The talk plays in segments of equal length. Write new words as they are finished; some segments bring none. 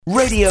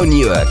Radio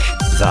Newark,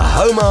 the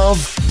home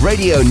of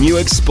Radio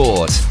Newark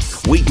Sport.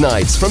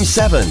 Weeknights from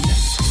 7.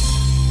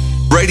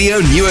 Radio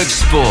Newark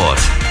Sport.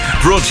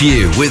 Brought to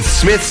you with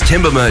Smith's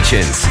Timber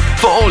Merchants.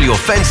 For all your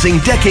fencing,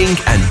 decking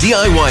and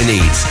DIY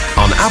needs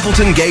on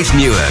Appleton Gate,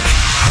 Newark.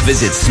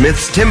 Visit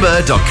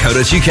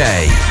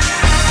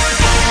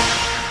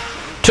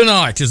smithstimber.co.uk.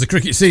 Tonight, as the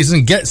cricket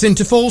season gets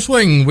into full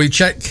swing, we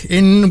check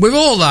in with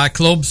all our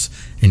clubs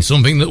in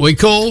something that we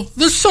call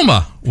the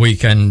Summer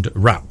Weekend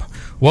Wrap.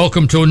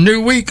 Welcome to a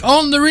new week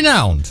on the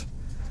renowned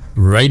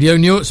Radio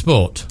Newark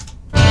Sport.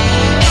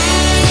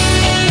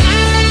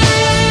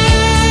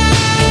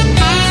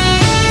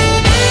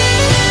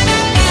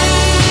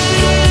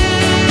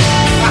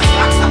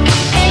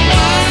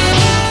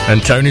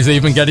 And Tony's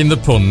even getting the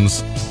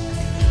puns.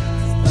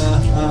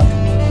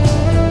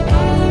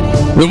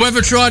 The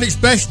weather tried its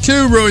best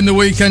to ruin the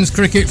weekend's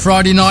cricket.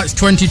 Friday night's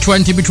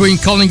 2020 between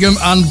Collingham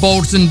and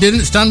Balderton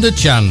didn't stand a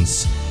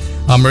chance.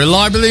 I'm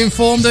reliably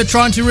informed they're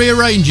trying to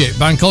rearrange it.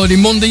 Bank holiday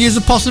Monday is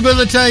a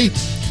possibility,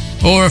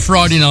 or a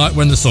Friday night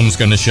when the sun's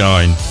going to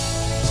shine.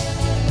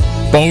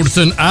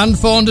 Balderton and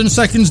Farndon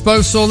seconds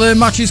both saw their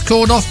matches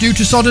called off due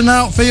to sodden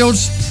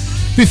outfields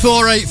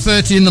before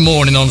 8:30 in the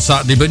morning on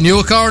Saturday, but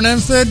Newark R&M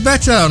fared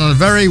better. On a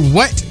very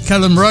wet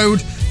Kelham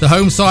Road, the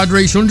home side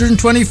reached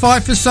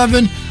 125 for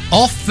 7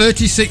 off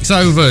 36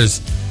 overs,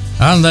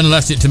 and then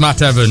left it to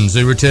Matt Evans,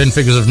 who returned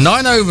figures of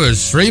 9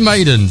 overs, 3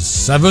 maidens,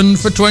 7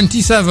 for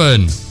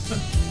 27.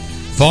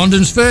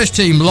 Farndon's first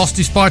team lost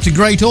despite a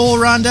great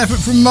all-round effort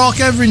from Mark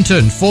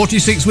Everington,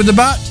 46 with the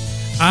bat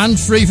and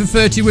 3 for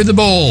 30 with the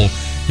ball.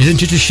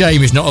 Isn't it a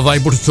shame he's not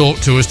able to talk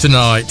to us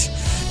tonight?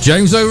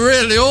 James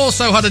O'Reilly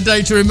also had a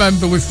day to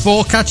remember with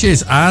 4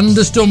 catches and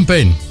a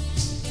stumping.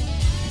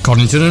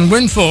 Coddington and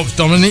Winthorpe's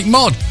Dominic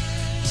Modd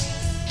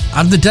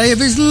had the day of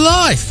his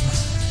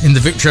life in the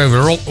victory over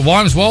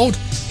Wymeswold.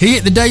 He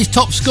hit the day's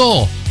top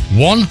score,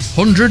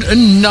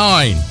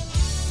 109.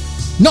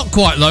 Not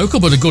quite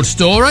local, but a good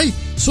story.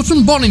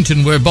 Sutton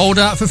Bonington were bowled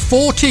out for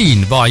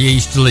 14 by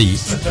Eastleigh.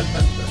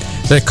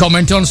 Their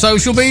comment on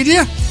social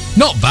media?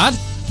 Not bad.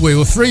 We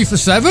were 3 for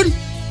 7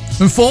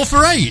 and 4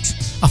 for 8.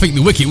 I think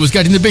the wicket was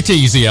getting a bit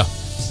easier.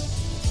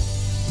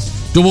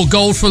 Double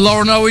gold for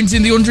Lauren Owens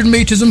in the 100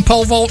 metres and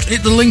pole vault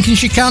at the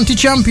Lincolnshire County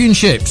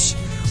Championships,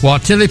 while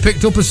Tilly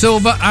picked up a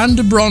silver and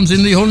a bronze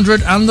in the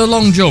 100 and the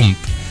long jump.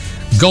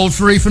 Gold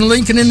for Ethan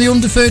Lincoln in the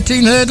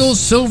under-13 hurdles,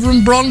 silver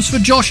and bronze for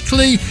Josh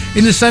Clee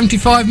in the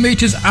 75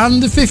 metres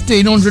and the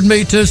 1500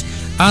 metres,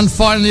 and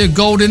finally a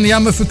gold in the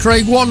hammer for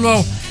Craig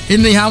Wanwell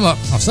in the hammer.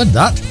 I've said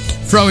that.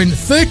 Throwing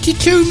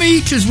 32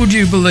 metres, would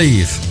you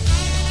believe?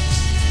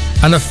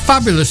 And a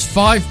fabulous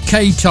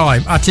 5k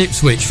time at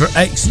Ipswich for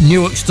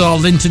ex-Newark star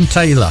Linton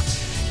Taylor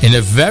in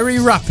a very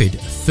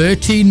rapid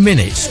 13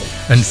 minutes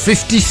and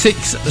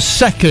 56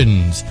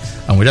 seconds.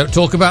 And we don't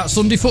talk about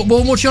Sunday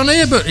football much on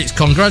here, but it's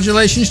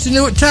congratulations to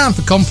Newark Town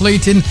for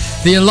completing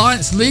the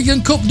Alliance League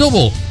and Cup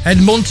double.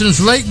 Edmonton's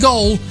late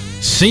goal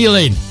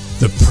sealing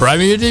the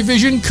Premier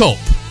Division Cup.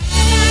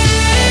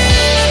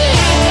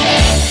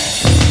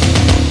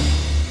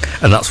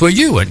 And that's where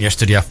you went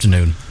yesterday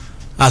afternoon.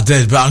 I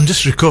did, but I'm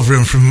just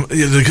recovering from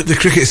the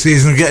cricket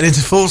season and getting into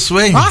full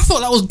swing. I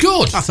thought that was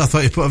good. I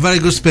thought you put a very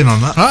good spin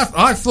on that.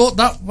 I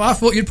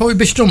thought you'd probably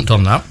be stumped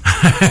on that.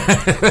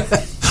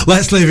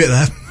 Let's leave it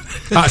there.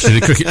 Actually,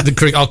 the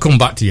cricket. I'll come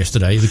back to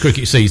yesterday. The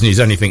cricket season is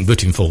anything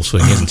but in full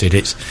swing, isn't it?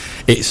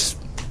 It's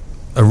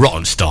a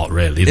rotten start,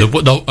 really.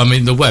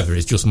 The weather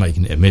is just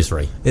making it a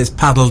misery. It's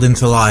paddled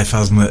into life,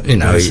 hasn't it? You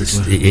know,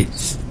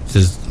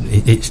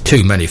 it's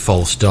too many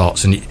false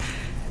starts, and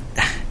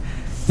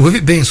with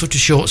it being such a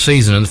short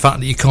season and the fact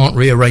that you can't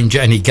rearrange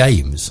any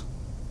games,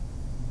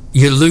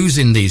 you're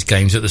losing these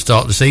games at the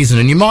start of the season,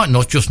 and you might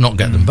not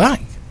get them back.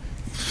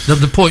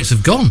 The points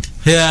have gone.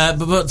 Yeah,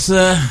 but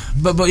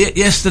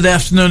yesterday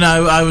afternoon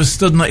I was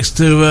stood next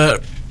to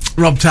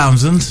Rob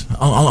Townsend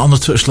on the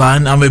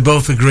touchline, and we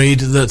both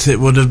agreed that it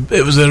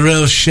was a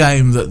real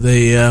shame that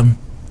the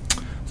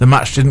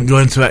match didn't go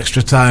into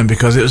extra time,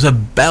 because it was a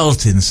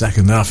belting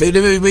second half.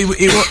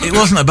 It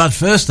wasn't a bad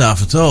first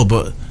half at all,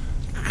 but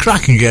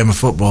cracking game of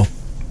football.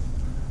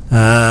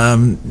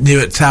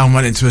 Newark Town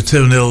went into a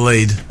 2-0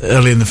 lead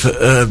early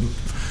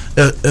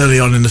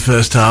on in the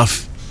first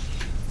half,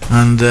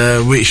 and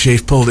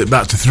Wheatsheaf pulled it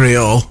back to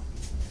 3-3.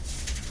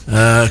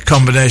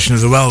 Combination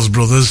of the Wells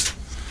brothers,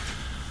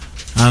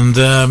 and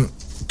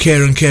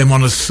Kieran came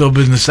on as sub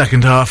in the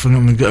second half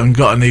and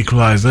got an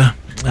equaliser,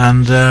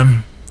 and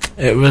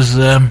it was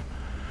then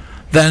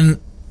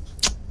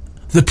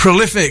the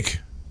prolific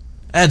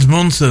Ed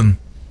Munson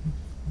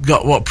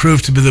got what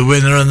proved to be the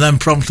winner, and then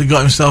promptly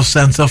got himself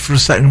sent off for a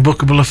second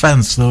bookable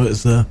offence, so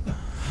it's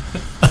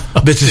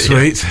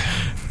bittersweet.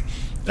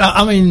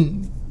 I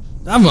mean,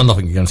 I've got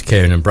nothing against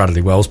Kieran and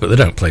Bradley Wells, but they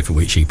don't play for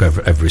Wheatsheaf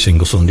every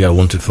single Sunday, I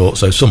wanted for,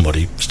 so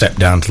somebody stepped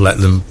down to let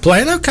them play,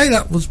 and okay,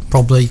 that was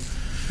probably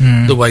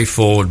the way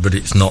forward, but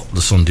it's not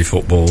the Sunday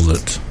football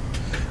that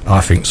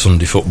I think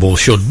Sunday football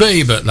should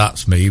be, but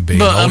that's me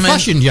being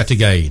old-fashioned yet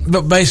again.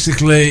 But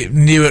basically,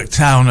 Newark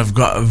Town have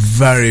got a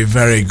very,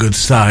 very good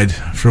side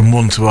from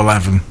 1 to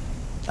 11.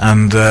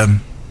 And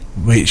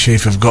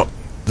Wheatsheaf have got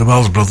the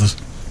Wells brothers.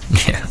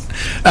 Yeah.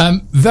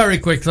 Very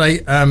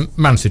quickly,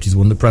 Man City's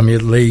won the Premier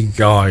League,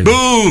 guys.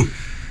 Boo!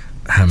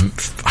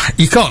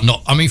 You can't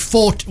not. I mean,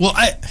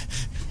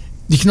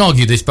 you can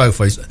argue this both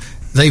ways.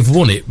 They've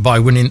won it by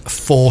winning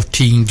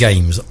 14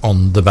 games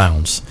on the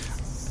bounce.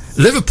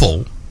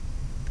 Liverpool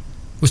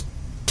was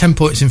 10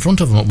 points in front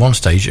of them at one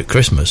stage at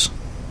Christmas.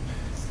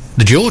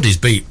 The Geordies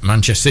beat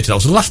Manchester City. That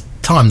was the last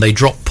time they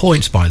dropped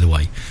points, by the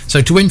way.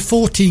 So to win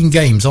 14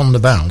 games on the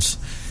bounce,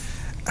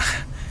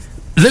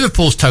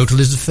 Liverpool's total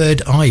is the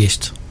third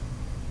highest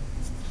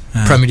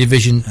Premier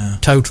Division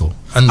total,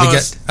 and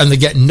they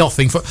get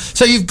nothing for.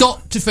 So you've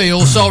got to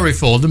feel sorry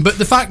for them. But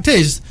the fact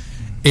is,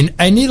 in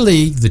any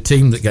league, the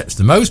team that gets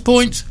the most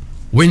points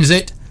wins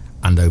it,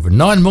 and over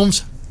 9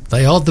 months,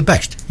 they are the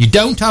best. You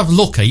don't have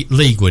lucky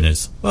league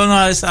winners. Well,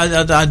 no,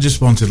 I just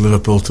wanted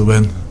Liverpool to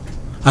win.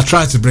 I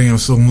tried to bring them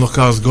some luck.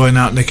 I was going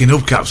out nicking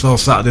hubcaps all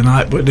Saturday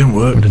night, but it didn't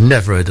work. I'd have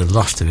never heard the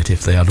last of it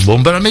if they had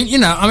won. But I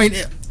mean,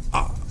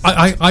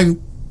 I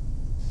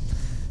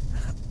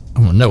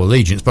well, no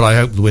allegiance, but I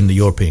hope they win the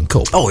European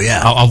Cup. Oh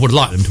yeah, I would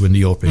like them to win the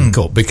European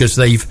Cup because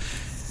they've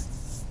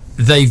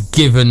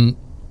given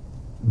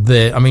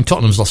their. I mean,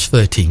 Tottenham's lost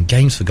 13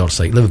 games for God's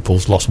sake.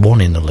 Liverpool's lost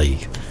 1 in the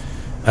league.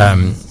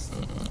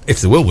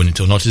 If they will win it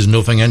or not is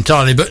nothing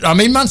entirely. But I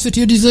mean, Man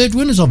City are deserved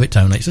winners of it,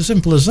 Tony. It's as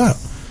simple as that.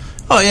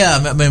 Oh yeah,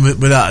 I mean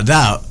without a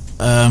doubt.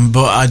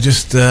 But I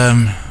just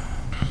I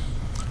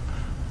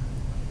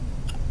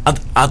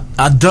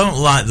don't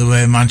like the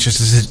way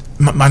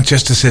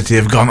Manchester City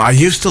have gone. I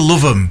used to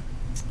love them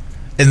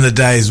in the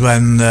days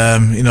when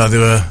they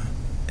were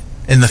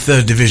in the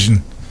 3rd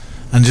division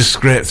and just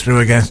scraped through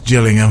against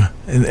Gillingham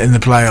in the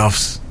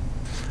playoffs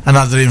and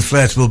had their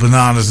inflatable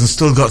bananas and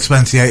still got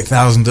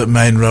 28,000 at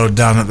Main Road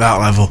down at that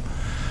level.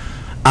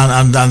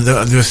 And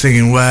they were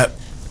singing "Where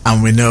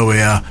and We Know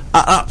We Are."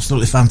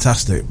 Absolutely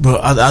fantastic.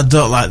 But I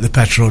don't like the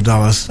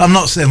petrodollars. I'm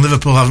not saying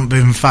Liverpool haven't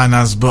been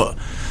financed, but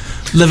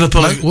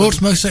Liverpool,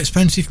 world's most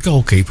expensive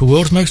goalkeeper,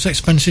 world's most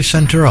expensive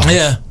centre half.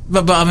 Yeah,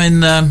 but I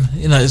mean,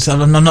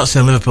 I'm not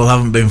saying Liverpool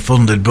haven't been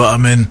funded, but I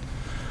mean,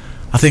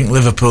 I think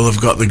Liverpool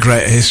have got the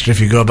greater history. If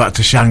you go back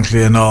to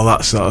Shankly and all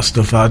that sort of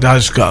stuff, I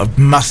just got a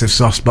massive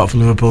soft spot for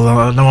Liverpool.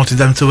 And I wanted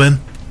them to win.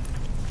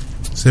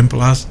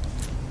 Simple as.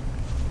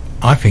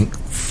 I think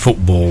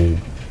football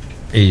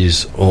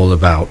is all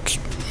about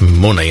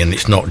money, and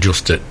it's not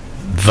just at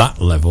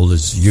that level,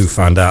 as you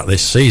found out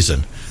this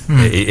season.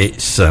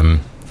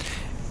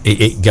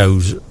 It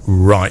goes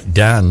right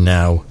down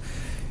now.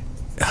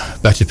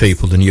 Better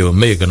people than you and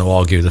me are going to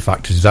argue the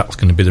fact is that's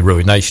going to be the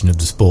ruination of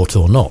the sport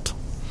or not.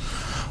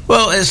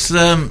 Well, it's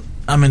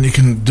I mean, you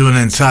can do an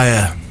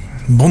entire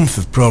month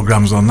of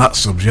programmes on that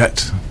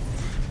subject,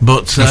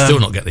 but still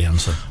not get the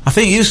answer. I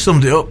think you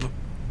summed it up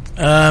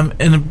in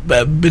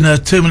a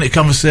 2-minute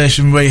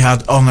conversation we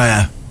had on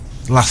air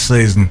last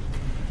season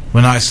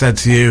when I said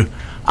to you,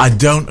 I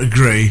don't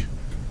agree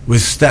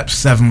with Step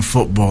 7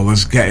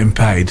 footballers getting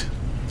paid.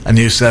 And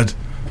you said,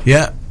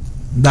 yeah,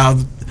 now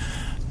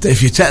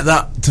if you take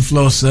that to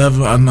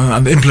Flowserve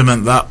and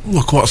implement that,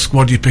 look what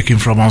squad you're picking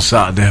from on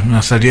Saturday. And I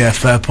said, yeah,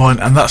 fair point,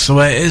 and that's the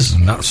way it is.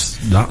 And that's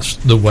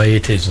the way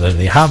it is.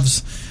 The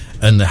haves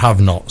and the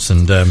have-nots.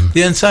 And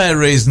the entire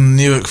reason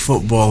Newark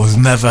football has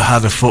never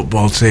had a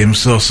football team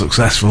so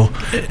successful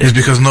is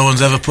because no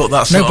one's ever put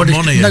that sort of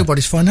money in.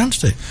 Nobody's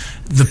financed it.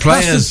 The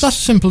players... That's as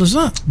simple as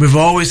that. We've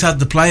always had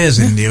the players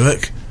in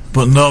Newark,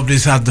 but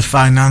nobody's had the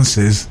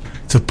finances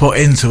to put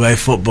into a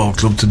football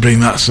club to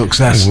bring that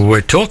success. We're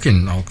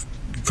talking, I'll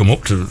come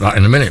up to that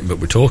in a minute, but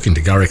we're talking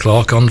to Gary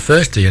Clark on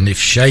Thursday, and if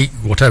Sheikh,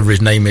 whatever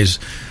his name is,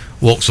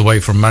 walks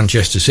away from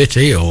Manchester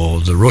City, or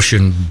the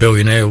Russian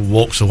billionaire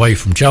walks away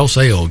from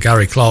Chelsea, or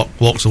Gary Clark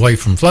walks away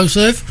from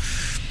Flowserve,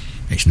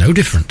 it's no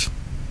different.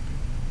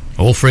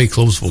 All 3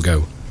 clubs will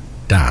go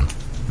down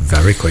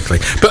very quickly.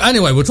 But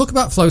anyway, we'll talk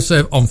about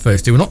Flowserve on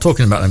Thursday. We're not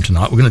talking about them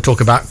tonight. We're going to talk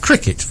about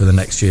cricket for the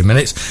next few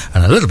minutes,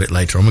 and a little bit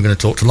later on we're going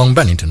to talk to Long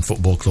Bennington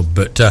Football Club.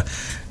 But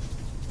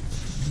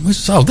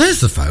there's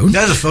the phone.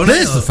 There's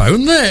the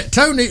phone there.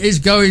 Tony is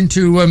going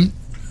to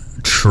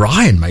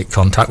try and make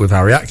contact with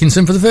Harry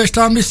Atkinson for the first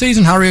time this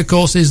season. Harry, of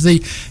course, is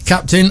the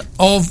captain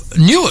of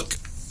Newark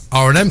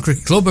R&M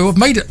Cricket Club, who have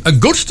made a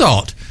good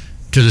start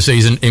to the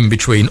season in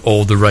between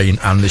all the rain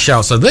and the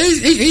shower. So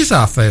here's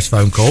our first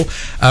phone call.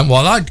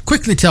 While I'd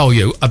quickly tell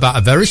you about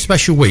a very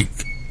special week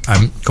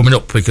coming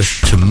up, because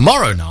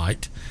tomorrow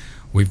night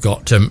we've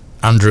got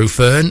Andrew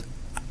Fern,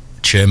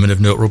 chairman of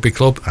Newark Rugby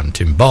Club, and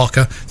Tim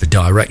Barker, the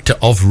director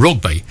of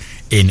rugby,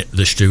 in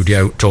the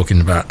studio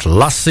talking about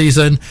last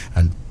season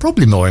and,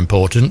 probably more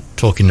important,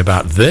 talking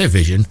about their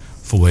vision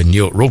for where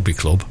Newark Rugby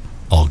Club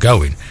are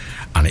going.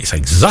 And it's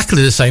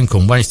exactly the same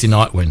come Wednesday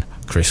night when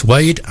Chris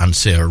Wade and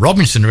Sarah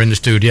Robinson are in the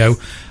studio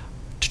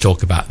to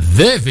talk about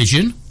their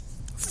vision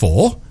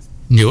for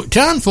Newark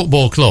Town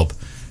Football Club.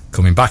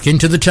 Coming back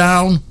into the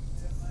town,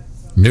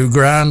 new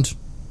ground,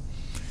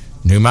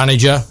 new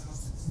manager,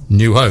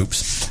 new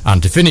hopes.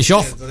 And to finish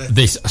off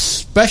this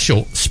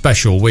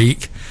special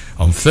week,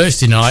 on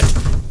Thursday night,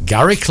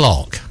 Gary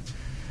Clark,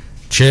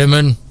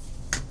 chairman,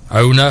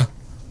 owner,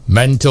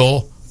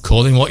 mentor,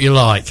 call him what you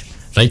like.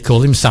 They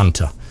call him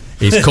Santa.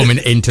 He's coming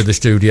into the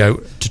studio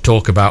to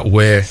talk about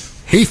where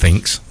he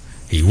thinks,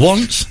 he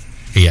wants,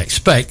 he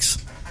expects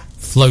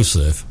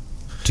Flowserve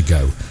to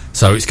go.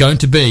 So it's going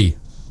to be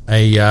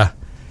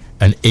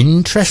an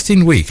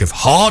interesting week of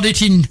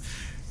hard-hitting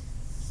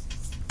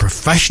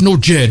professional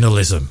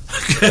journalism.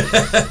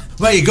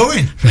 Where are you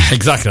going?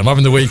 Exactly, I'm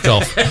having the week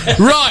off.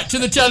 Right, to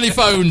the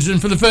telephones,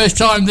 and for the first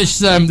time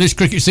this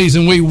cricket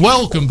season, we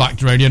welcome back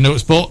to Radio Newark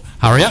Sport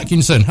Harry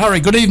Atkinson. Harry,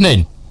 good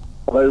evening.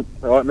 Hello,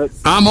 all right, Nick?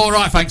 I'm all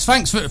right, thanks.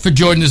 Thanks for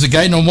joining us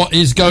again on what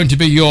is going to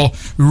be your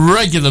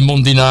regular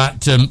Monday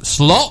night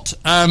slot.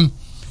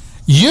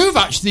 You've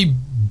actually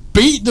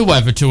beat the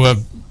weather to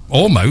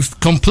almost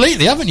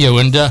completely, haven't you?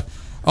 And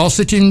are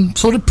sitting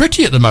sort of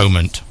pretty at the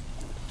moment.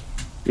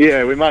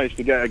 Yeah, we managed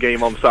to get a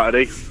game on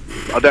Saturday.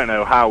 I don't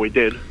know how we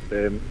did.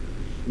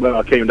 When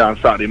I came down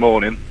Saturday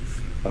morning,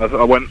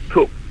 I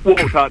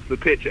walked out to the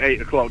pitch at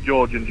 8 o'clock.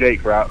 George and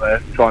Jake were out there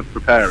trying to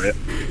prepare it.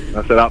 And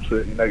I said,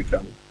 absolutely no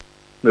chance.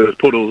 There was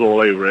puddles all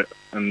over it,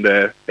 and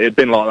it had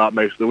been like that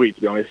most of the week,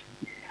 to be honest.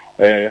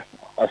 I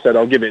said,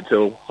 I'll give it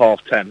till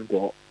 10:30,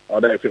 but I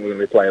don't think we're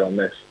going to be playing on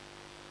this.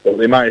 But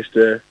they managed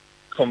to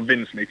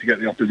convince me to get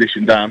the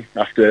opposition down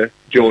after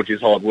George's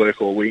hard work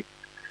all week.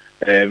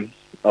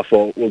 I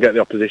thought, we'll get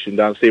the opposition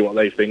down, see what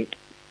they think.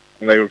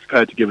 And they were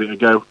prepared to give it a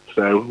go.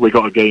 So we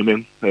got a game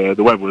in. The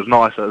weather was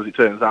nice, as it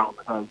turns out.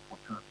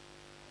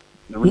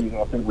 The reason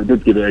I think we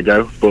did give it a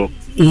go. But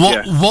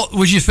What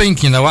was you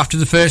thinking, though, after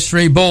the first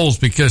 3 balls?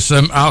 Because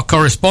our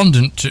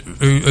correspondent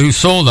who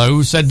saw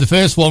those said the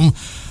first one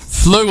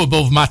flew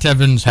above Matt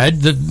Evans'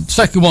 head. The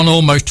second one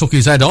almost took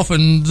his head off.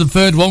 And the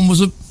third one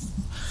was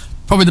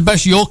probably the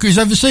best Yorker he's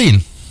ever seen.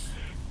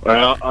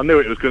 Well, I knew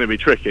it was going to be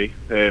tricky.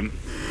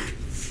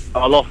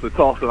 I lost the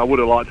toss and I would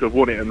have liked to have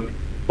won it and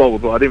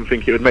bowled, but I didn't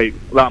think it would make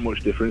that much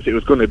difference. It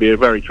was going to be a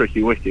very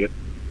tricky wicket,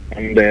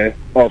 and I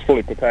was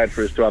fully prepared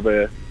for us to have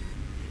a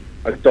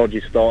dodgy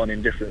start, an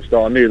indifferent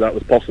start. I knew that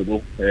was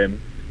possible,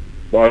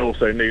 but I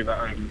also knew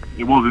that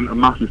it wasn't a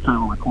massive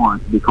total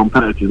required to be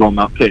competitive on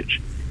that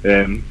pitch.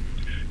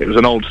 It was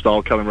an old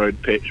style Kellam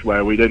Road pitch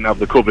where we didn't have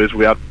the covers.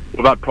 We've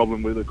had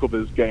problem with the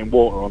covers getting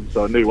water on,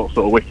 so I knew what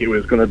sort of wicket it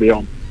was going to be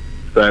on.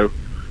 So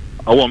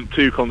I wasn't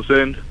too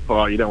concerned. All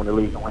right, you don't want to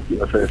lose a wicket in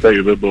the first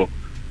over, but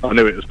I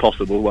knew it was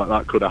possible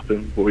that could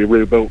happen. But we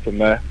rebuilt from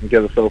there and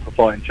gave ourselves a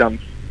fighting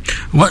chance.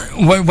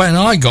 When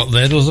I got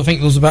there, I think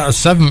there was about a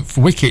 7th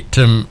wicket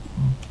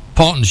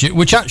partnership,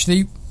 which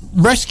actually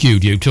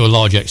rescued you to a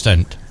large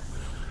extent.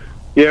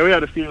 Yeah, we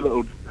had a few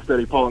little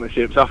steady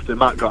partnerships after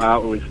Matt got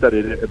out. We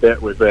steadied it a bit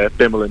with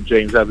Bimmel and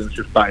James Evans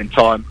just batting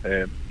time,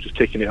 just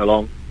ticking it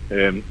along.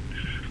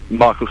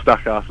 Michael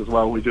Stackhouse as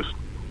well. We just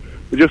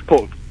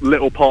put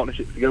little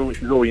partnerships together,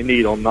 which is all you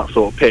need on that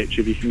sort of pitch.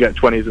 If you can get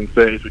 20s and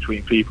 30s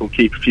between people,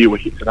 keep a few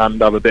wickets in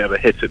hand, have a bit of a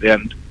hit at the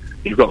end,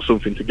 you've got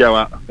something to go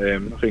at. I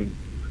think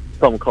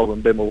Tom Cobb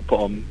and Bimmel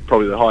put on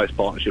probably the highest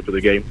partnership of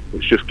the game,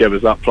 which just gave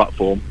us that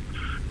platform.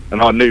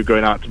 And I knew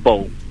going out to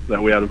bowl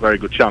that we had a very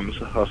good chance.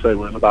 I say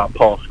we're in about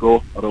par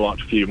score. I'd have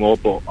liked a few more,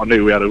 but I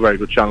knew we had a very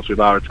good chance with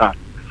our attack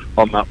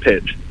on that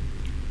pitch.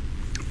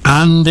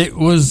 And it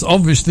was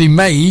obviously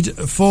made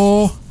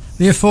for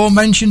the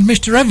aforementioned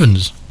Mr.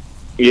 Evans.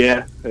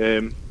 Yeah,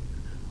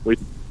 we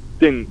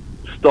didn't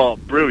start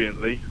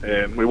brilliantly.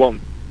 We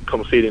weren't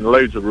conceding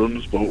loads of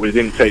runs, but we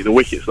didn't take the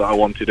wickets that I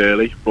wanted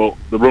early. But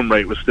the run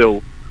rate was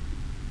still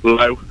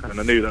low, and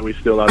I knew that we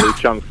still had a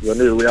chance. I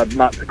knew we had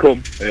Matt to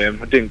come.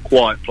 I didn't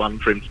quite plan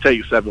for him to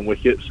take 7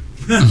 wickets.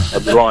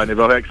 I'd be lying if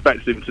I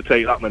expected him to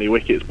take that many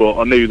wickets, but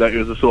I knew that it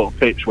was a sort of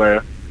pitch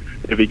where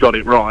if he got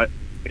it right,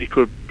 he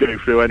could go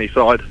through any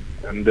side.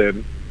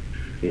 And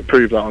he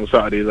proved that on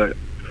Saturday, that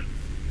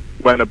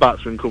when a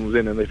batsman comes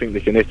in and they think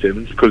they can hit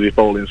him because he's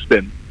bowling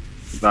spin,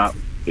 that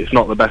it's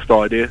not the best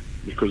idea,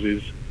 because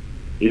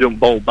he doesn't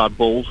bowl bad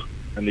balls,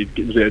 and he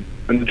gives it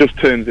and just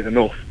turns it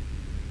enough,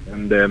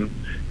 and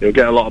he'll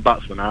get a lot of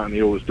batsmen out, and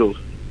he always does.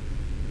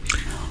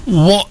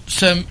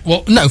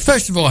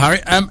 First of all, Harry,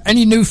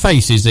 any new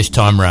faces this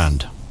time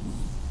round?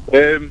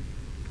 As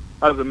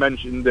I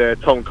mentioned,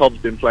 Tom Cobb's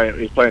been playing.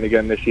 He's playing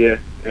again this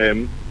year.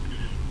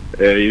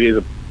 He is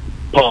a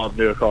part of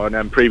Newark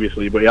R&M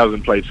previously, but he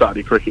hasn't played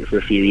Saturday cricket for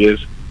a few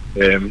years.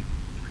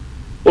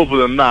 Other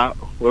than that,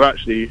 we're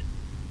actually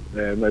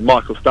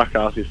Michael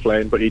Stackhouse is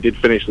playing, but he did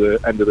finish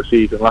the end of the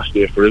season last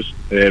year for us.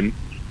 We're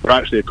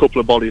actually a couple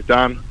of bodies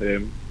down.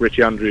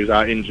 Richie Andrews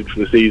out injured for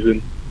the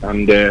season,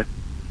 and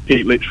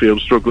Pete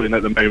Litchfield struggling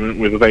at the moment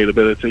with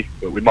availability,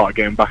 but we might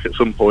get him back at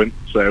some point.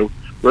 So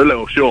we're a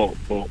little short,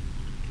 but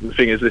the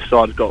thing is, this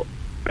side's got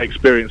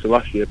experience of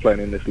last year playing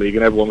in this league,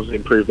 and everyone's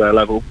improved their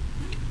level.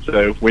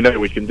 So we know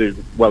we can do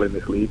well in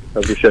this league,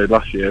 as we showed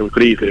last year. We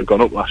could easily have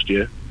gone up last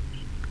year.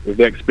 With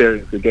the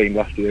experience we gained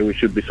last year, we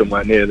should be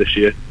somewhere near this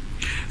year.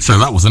 So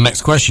that was the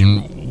next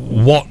question.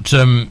 What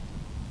is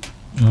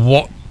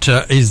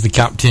the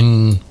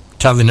captain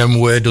telling them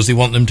where does he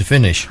want them to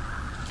finish?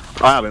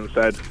 I haven't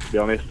said, to be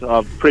honest.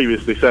 I've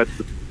previously said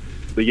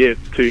 2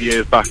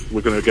 years back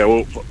we're going to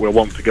go up. We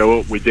want to go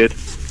up. We did.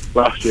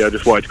 Last year I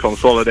just wanted to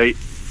consolidate.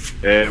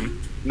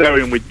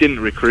 Knowing we didn't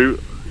recruit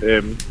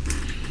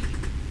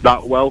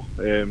that well,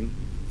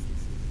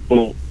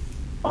 but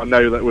I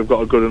know that we've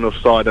got a good enough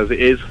side as it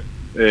is.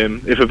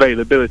 If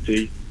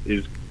availability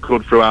is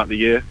good throughout the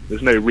year,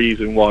 there's no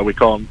reason why we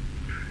can't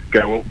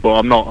go up. But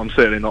I'm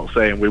certainly not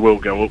saying we will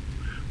go up.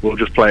 We'll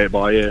just play it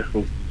by ear.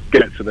 We'll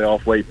get to the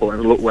halfway point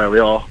and look where we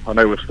are. I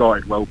know we've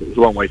started well, but there's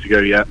a long way to go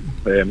yet.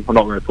 I'm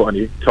not going to put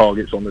any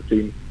targets on the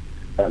team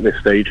at this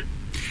stage.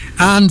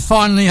 And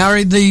finally,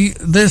 Harry,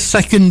 the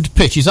second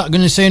pitch, is that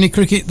going to see any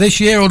cricket this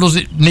year, or does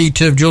it need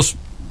to just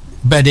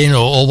bed in,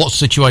 or what's the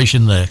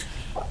situation there?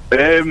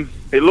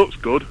 It looks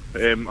good.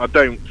 I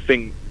don't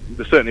think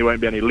there certainly won't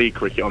be any league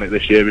cricket on it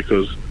this year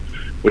because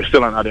we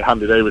still haven't had it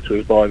handed over to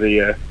us by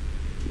the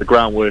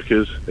ground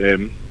workers.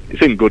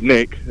 It's in good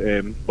nick,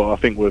 but I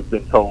think we've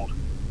been told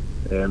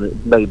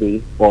it may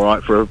be all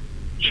right for a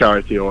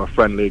charity or a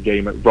friendly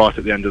game right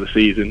at the end of the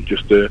season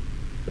just to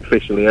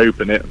officially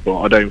open it, but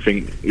I don't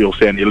think you'll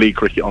see any league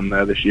cricket on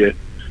there this year,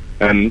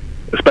 and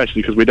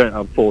especially because we don't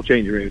have 4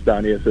 changing rooms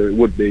down here, so it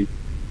would be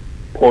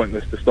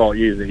pointless to start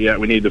using it yet.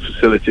 We need the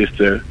facilities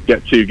to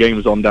get 2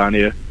 games on down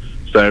here,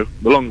 so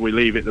the longer we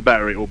leave it the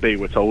better it will be,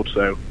 we're told,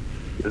 so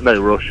there's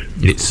no rush.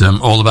 It's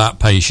all about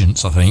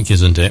patience, I think,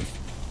 isn't it?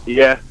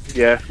 Yeah,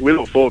 we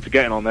look forward to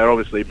getting on there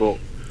obviously, but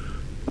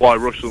why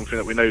rush something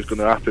that we know is going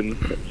to happen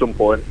at some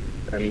point,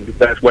 and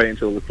let's wait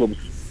until the club's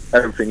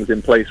everything's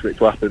in place for it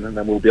to happen, and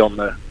then we'll be on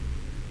there.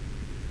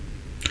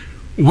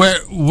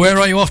 Where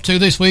are you off to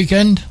this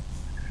weekend?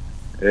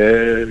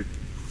 Good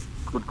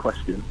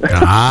question.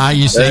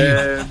 You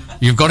see,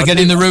 you've got to get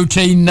in the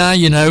routine now,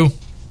 you know.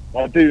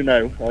 I do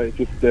know. I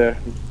just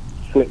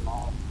slipped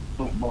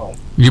by.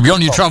 You'll be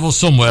on your travels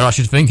somewhere, I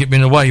should think. It'd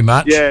been a away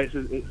match. Yeah,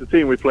 it's a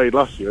team we played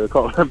last year. I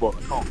can't remember what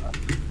they called that.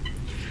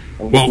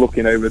 I'm just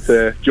looking over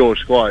to George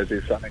Squires,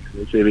 who's sat next to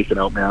me, see if he can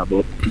help me out, but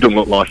it doesn't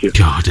look like it.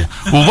 God.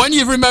 Well, when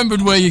you've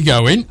remembered where you're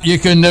going, you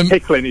can...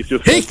 Hickling is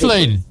just...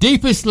 Hickling,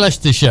 deepest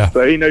Leicestershire.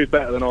 So he knows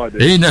better than I do.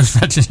 He knows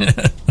better.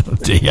 Oh,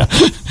 dear.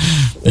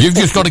 You've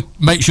just got to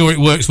make sure it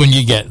works when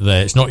you get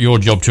there. It's not your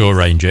job to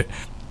arrange it.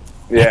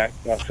 Yeah,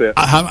 that's it.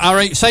 All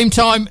right, same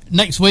time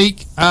next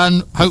week,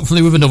 and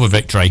hopefully with another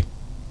victory.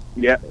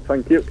 Yeah,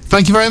 thank you.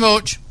 Thank you very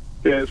much.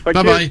 Cheers, thank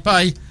you. Bye-bye.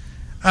 Bye.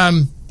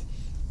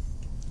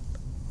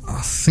 I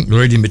think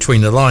we're reading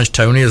between the lines,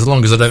 Tony. As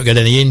long as I don't get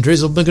any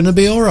injuries, I'm going to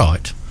be all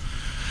right.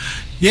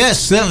 Yes,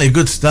 certainly a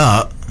good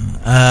start.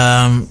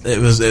 It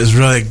was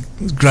really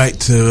great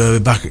to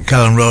be back at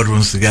Kellan Road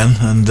once again,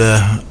 and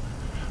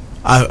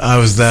I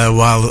was there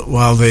while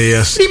the...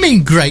 What do you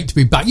mean great to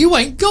be back? You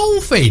went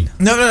golfing.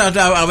 No,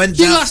 I went...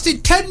 You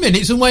lasted 10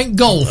 minutes and went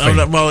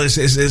golfing. Well,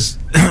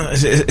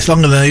 it's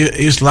longer than I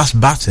used to last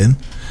batting.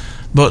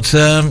 But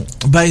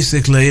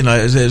basically, you know,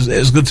 it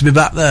was good to be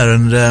back there,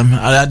 and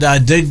I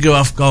did go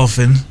off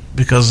golfing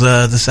because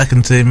the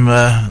second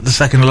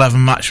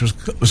 11 match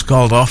was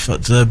called off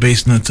at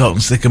Beeston and Taunton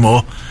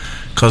Sycamore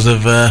because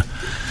of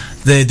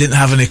they didn't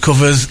have any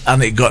covers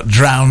and it got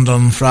drowned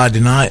on Friday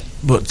night.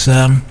 But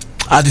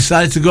I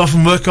decided to go off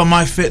and work on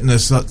my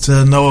fitness at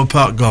Noah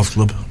Park Golf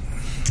Club.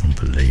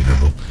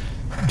 Unbelievable.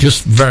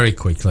 Just very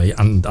quickly,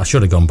 and I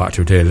should have gone back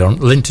to it earlier on,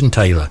 Linton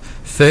Taylor,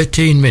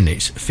 13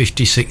 minutes,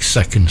 56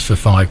 seconds for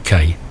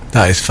 5k.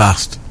 That is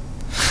fast.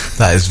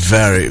 That is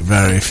very,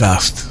 very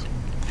fast.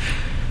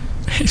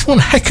 It's one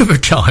heck of a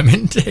time,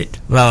 isn't it?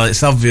 Well,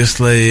 it's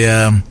obviously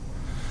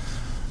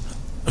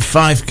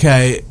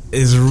 5k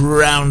is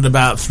round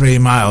about 3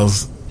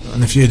 miles,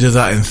 and if you do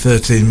that in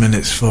 13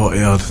 minutes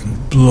 40 odd,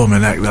 blow my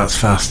neck, that's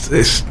fast.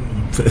 If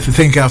you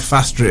think how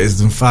faster it is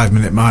than 5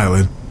 minute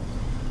miling,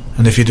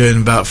 and if you're doing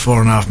about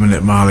 4.5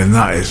 minute miling,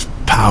 that is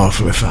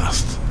powerfully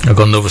fast. I've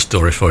got another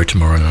story for you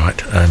tomorrow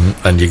night,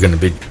 and you're going to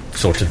be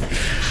sort of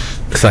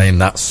saying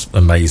that's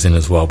amazing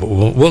as well, but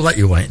we'll let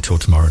you wait until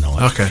tomorrow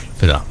night. Okay.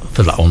 For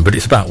that one, but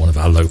it's about one of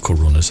our local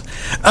runners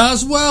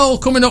as well.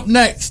 Coming up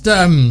next,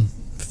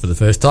 for the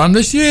first time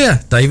this year,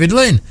 David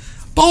Lynn,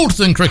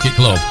 Balderton Cricket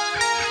Club.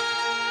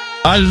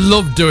 I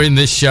love doing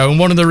this show, and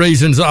one of the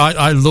reasons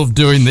I love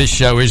doing this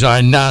show is I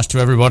announce to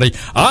everybody,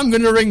 I'm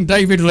going to ring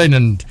David Lynn,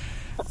 and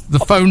the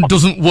phone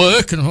doesn't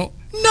work, and I thought,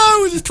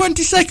 no, there's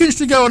 20 seconds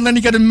to go, and then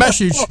you get a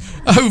message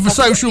over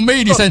social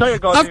media saying,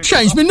 I've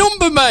changed my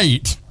number,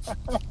 mate.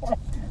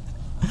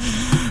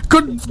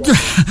 Good.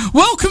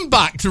 Welcome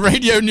back to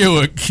Radio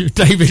Newark,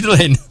 David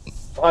Lynn.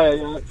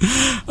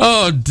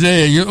 Oh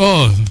dear,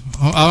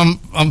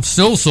 I'm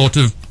still sort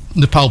of,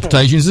 the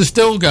palpitations are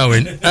still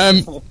going.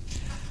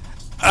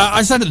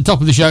 I said at the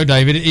top of the show,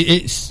 David,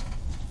 it's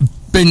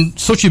been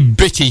such a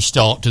bitty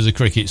start to the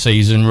cricket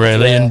season,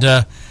 really,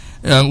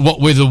 and what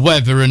with the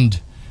weather, and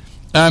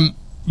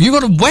you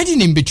got a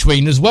wedding in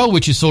between as well,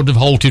 which has sort of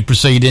halted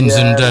proceedings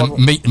and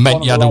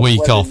meant you had a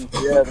week off.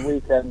 Yeah, the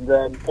weekend.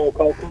 Paul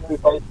Colton, who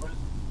played for us,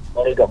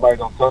 and he got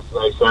married on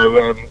Saturday,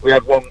 so we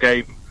had one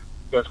game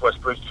against West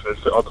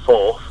Bridgeford on the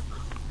 4th,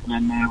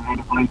 And then we had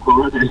a break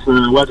already for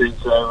the wedding,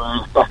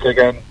 so back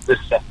again this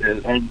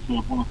Saturday and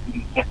for one of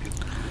the seconds.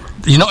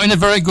 You're not in a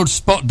very good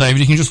spot, David.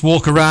 You can just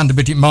walk around a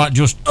bit. It might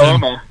just...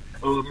 I've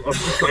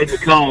just got in the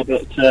car,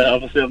 but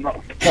obviously I'm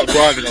not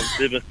driving,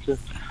 obviously, but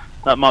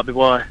that might be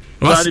why. Is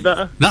that any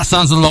better? That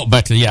sounds a lot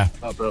better, yeah.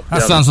 Oh, bro.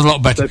 That sounds a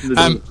lot better.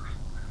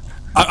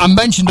 I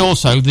mentioned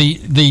also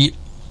the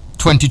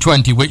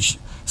 2020, which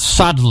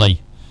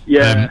sadly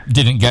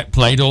didn't get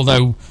played,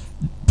 although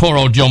poor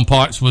old John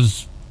Pikes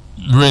was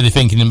really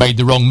thinking he made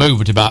the wrong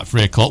move at about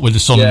 3 o'clock with the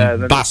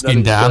sun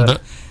basking down,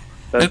 but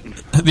at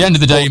the end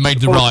of the day he made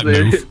the right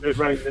move. It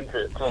rained, didn't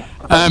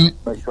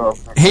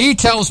it? He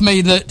tells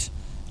me that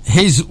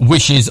his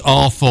wishes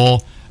are for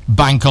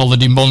Bank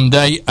Holiday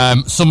Monday.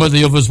 Some of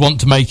the others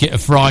want to make it a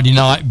Friday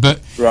night, but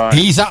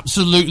he's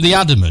absolutely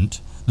adamant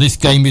this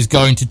game is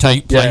going to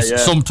take place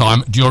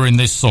sometime during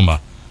this summer.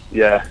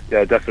 Yeah,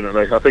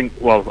 definitely. I think,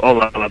 all the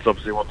lads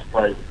obviously want to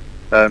play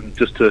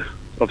just to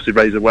obviously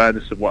raise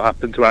awareness of what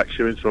happened to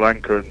Aksha in Sri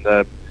Lanka, and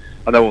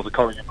I know all the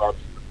Collingwood lads,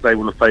 they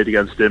will have played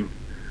against him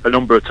a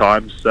number of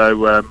times,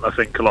 so I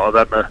think a lot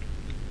of them are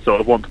sort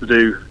of want to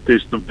do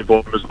something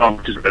for him as well,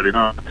 which is really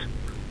nice.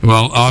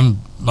 Well, I'm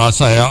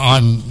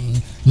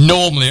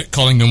normally at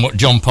Collingwood what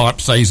John Pipe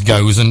says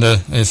goes, and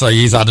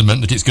he's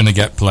adamant that it's going to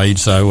get played,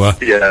 so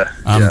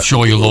I'm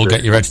sure you'll all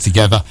get your heads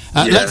together.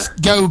 Let's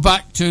go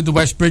back to the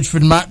West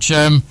Bridgeford match.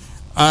 On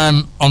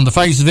the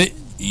face of it,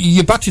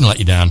 your batting let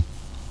you down.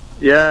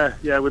 Yeah,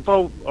 we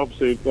bowled,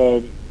 obviously,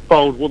 we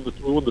won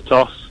the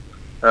toss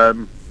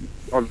on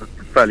a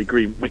fairly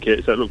green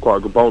wicket, so it looked quite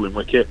a good bowling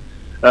wicket.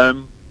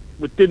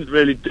 We didn't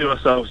really do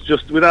ourselves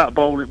just without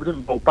bowling. We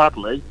didn't bowl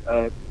badly,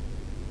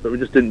 but we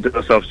just didn't do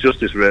ourselves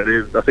justice,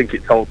 really. I think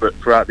it told that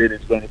throughout the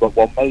innings we only got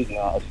one maiden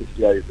out of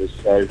 50 overs,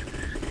 so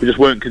we just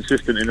weren't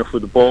consistent enough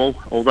with the ball,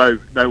 although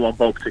no one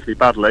bowled particularly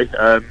badly.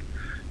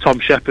 Tom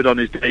Shepherd on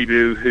his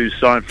debut, who's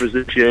signed for us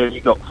this year, he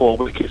got 4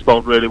 wickets,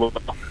 bowled really well,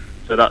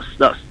 so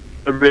that's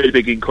a really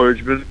big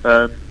encouragement.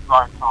 Ryan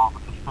Clark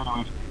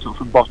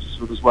from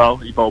Bottisford as well,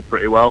 he bowled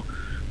pretty well,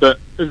 but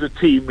as a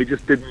team we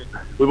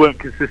weren't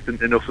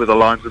consistent enough with the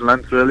lines and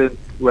length, really, and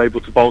we were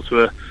able to bowl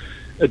to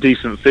a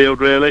decent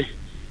field, really.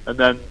 And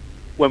then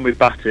when we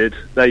batted,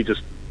 they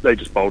just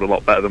bowled a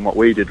lot better than what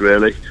we did,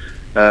 really.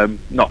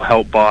 Not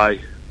helped by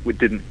we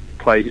didn't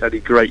play any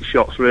great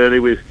shots,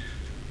 really.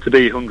 To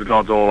be 100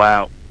 odds all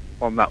out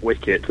on that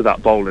wicket to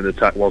that bowling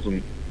attack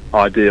wasn't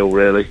ideal,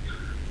 really.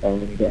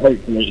 But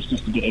hopefully it's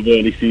just a bit of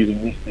early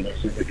season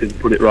riskiness and we can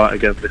put it right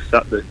again this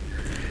Saturday.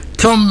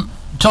 Tom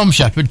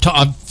Shepherd,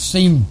 I've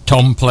seen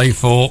Tom play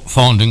for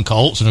Farndon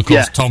Colts, and of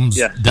course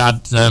Tom's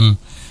dad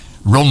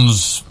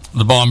runs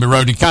the Barnby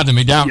Road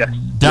Academy down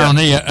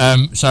here. I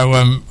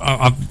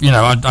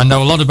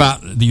know a lot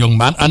about the young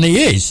man, and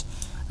he is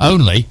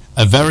only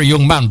a very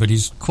young man, but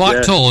he's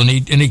quite tall, and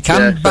he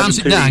can bounce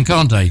 17. It down,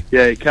 can't he?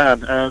 Yeah, he can.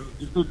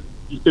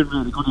 He's been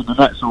really good in the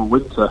nets all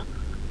winter,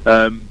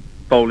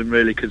 bowling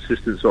really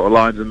consistent sort of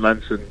lines and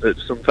lengths, and at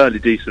some fairly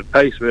decent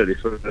pace, really,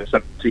 for a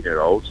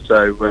 17-year-old.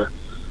 So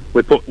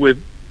we put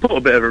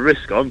a bit of a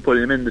risk on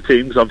putting him in the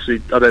team, because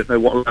obviously I don't know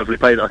what level he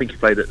played. I think he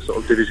played at sort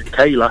of Division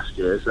K last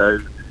year,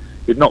 so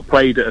he'd not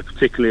played at a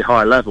particularly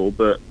high level,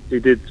 but he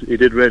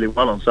did really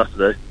well on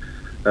Saturday.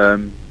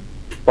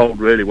 Bowled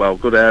really well,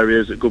 good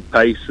areas at good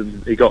pace,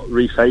 and he got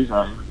Reece Hayes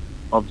out,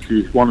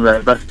 obviously one of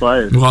their best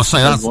players. Well, I'll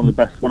say that's one of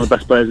the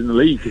best players in the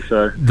league.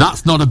 So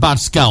that's not a bad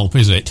scalp,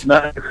 is it?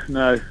 No.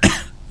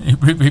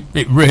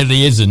 It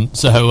really isn't.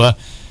 So,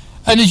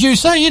 and as you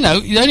say,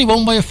 the only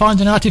one way of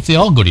finding out if they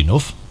are good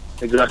enough,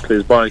 exactly,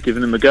 is by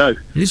giving them a go.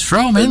 Is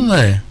throw them in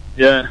there.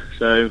 Yeah,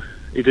 so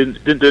he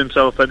didn't do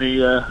himself any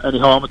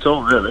harm at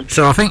all, really.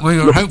 So I think we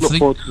were hopefully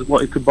look forward to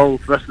what he could bowl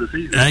for the rest of the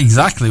season.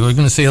 Exactly, we're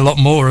going to see a lot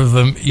more of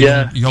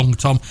young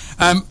Tom.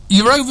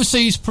 Your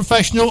overseas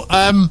professional,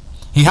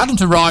 he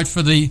hadn't arrived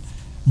for the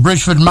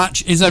Bridgeford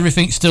match. Is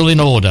everything still in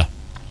order?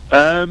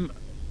 I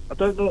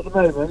don't know at the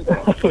moment.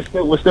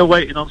 we're still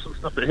waiting on some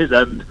stuff at his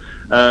end.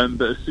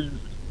 But as soon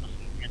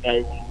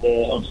as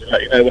we'll obviously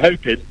let you know.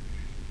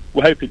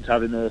 We're hoping to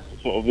have him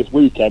sort of this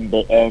weekend,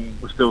 but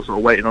we're still sort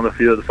of waiting on a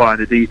few of the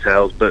finer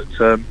details. But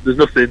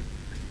there's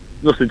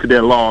nothing to be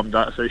alarmed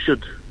at. So it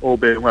should, all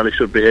being well, he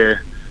should be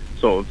here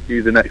sort of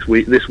either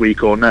this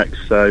week or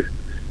next. So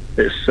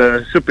it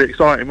should be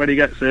exciting when he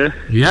gets here.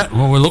 Yeah,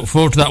 well, we'll look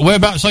forward to that.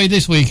 Whereabouts are you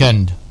this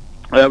weekend?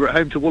 We're at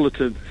home to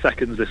Woolerton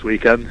Seconds this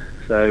weekend,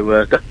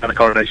 so down at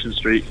Coronation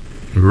Street.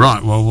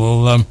 Right, well,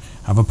 we'll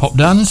have a pop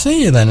down and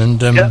see you then,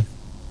 and have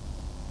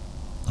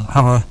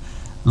a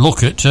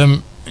look at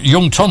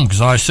young Tom,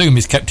 because I assume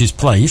he's kept his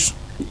place.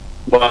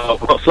 Well,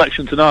 we've got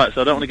selection tonight,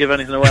 so I don't want to give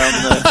anything away I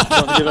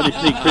don't want to give any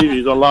sneak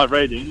previews on live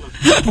radio.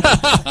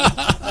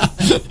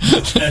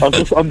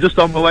 I'm just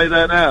on my way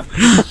there now.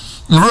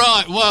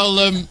 Right, well,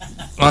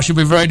 I shall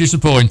be very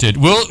disappointed.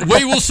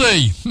 We will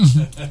see.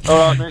 All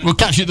right, mate. We'll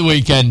catch you at the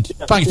weekend.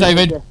 Thanks,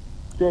 David.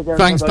 Cheers,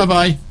 thanks,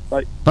 bye-bye.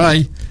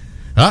 Bye.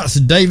 That's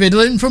David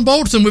Lynn from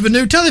Bolton with a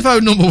new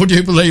telephone number, would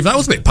you believe? That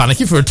was a bit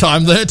panicky for a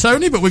time there,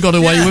 Tony, but we got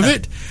away with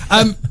it.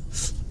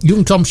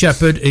 Young Tom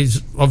Shepherd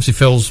is obviously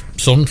Phil's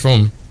son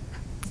from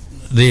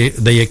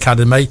the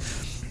academy.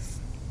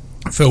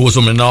 Phil was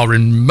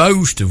in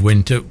most of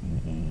winter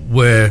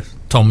where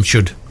Tom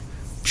should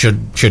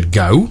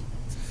go.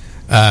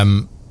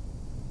 Settled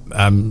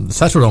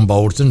on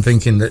Balderton,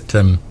 thinking that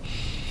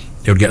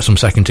he would get some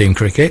second team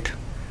cricket.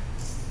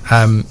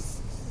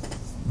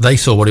 They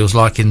saw what he was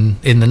like in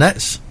the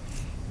nets.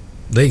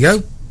 There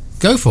you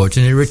go for it,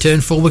 and he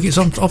returned 4 wickets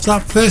off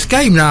that first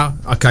game. Now,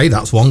 okay,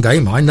 that's one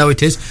game, I know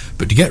it is,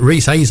 but to get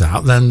Rhys Hayes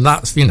out, then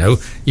that's, you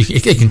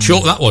can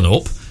chalk that one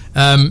up.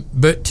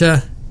 But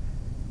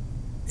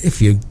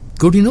if you're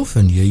good enough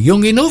and you're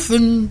young enough,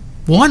 and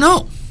why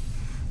not?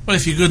 Well,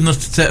 if you're good enough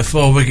to take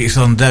 4 wickets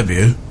on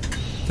debut,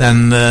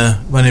 then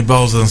when he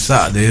bowls on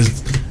Saturday,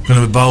 he's going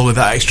to be bowled with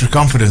that extra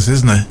confidence,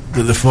 isn't he?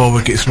 That the 4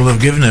 wickets will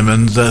have given him,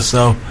 and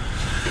so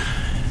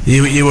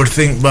you would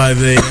think by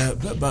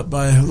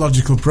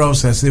logical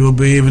process he will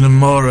be even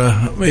more of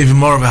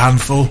a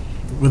handful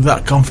with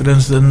that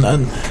confidence and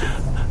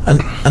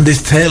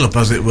his tail up,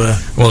 as it were.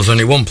 Well, there's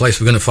only one place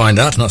we're going to find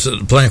out, and that's at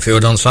the playing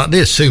field on Saturday,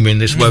 assuming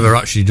this weather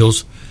actually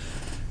does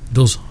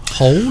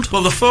hold.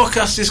 Well, the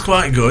forecast is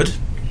quite good.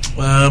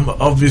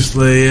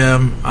 Obviously,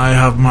 I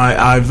have my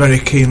eye very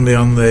keenly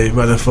on the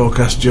weather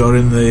forecast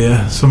during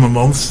the summer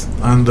months,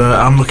 and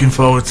I'm looking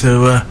forward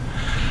to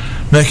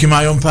making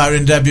my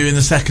umpiring debut in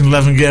the second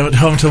 11 game at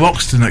home to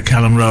Oxton at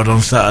Callum Road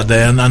on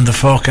Saturday, and the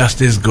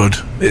forecast is good.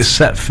 It's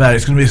set fair.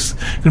 It's going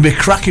to be a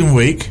cracking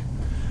week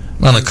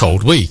and a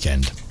cold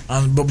weekend.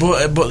 But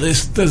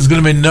there's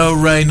going to be no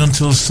rain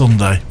until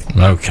Sunday.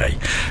 Okay.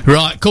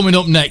 Right, coming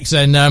up next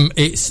then,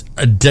 it's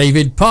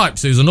David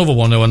Pipes, who's another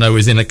one who I know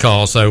is in a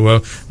car,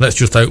 so let's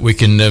just hope we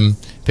can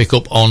pick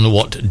up on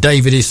what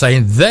David is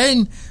saying.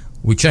 Then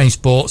we change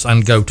sports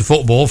and go to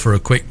football for a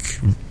quick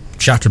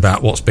chat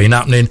about what's been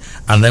happening,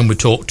 and then we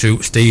talk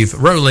to Steve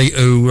Rowley,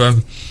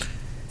 who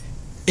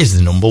is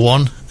the number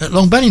one at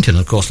Long Bennington.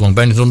 Of course, Long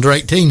Bennington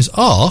under-18s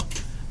are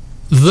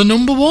the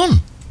number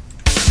one.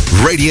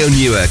 Radio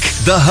Newark,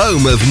 the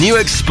home of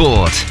Newark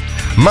Sport.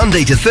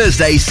 Monday to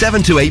Thursday,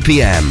 7 to 8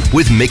 p.m.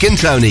 with Mick and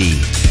Tony.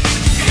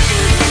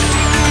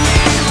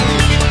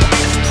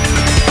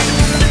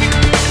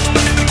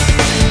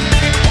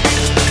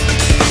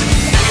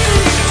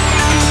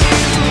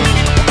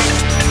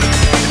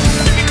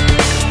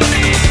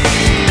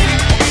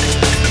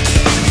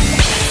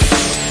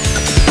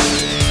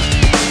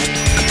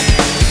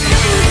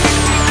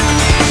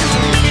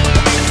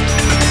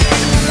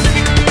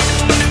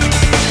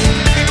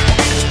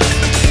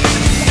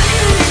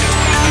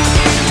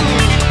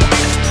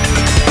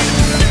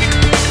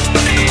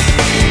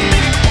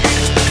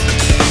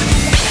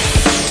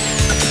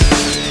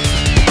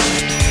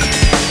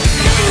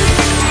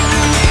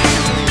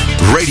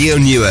 Radio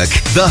Newark,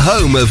 the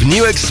home of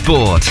Newark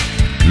Sport.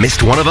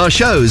 Missed one of our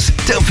shows?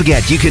 Don't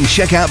forget you can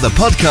check out the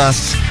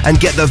podcasts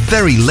and get the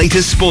very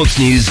latest sports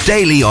news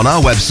daily on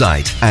our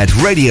website at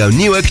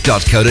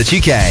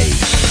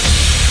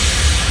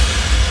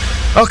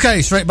radionewark.co.uk.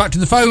 Okay, straight back to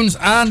the phones,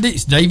 and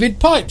it's David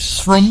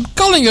Pipes from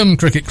Collingham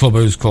Cricket Club,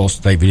 who's, of course,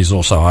 David is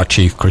also our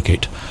chief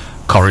cricket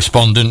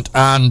correspondent,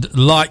 and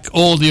like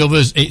all the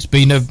others, it's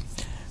been a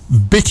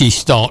bitty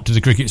start to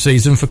the cricket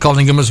season for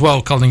Collingham as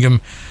well. Collingham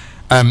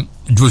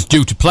was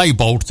due to play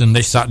Bolton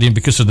this Saturday, and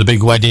because of the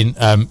big wedding,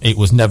 it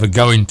was never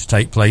going to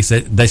take place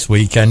this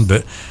weekend,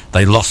 but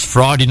they lost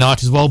Friday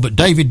night as well. But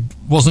David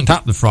wasn't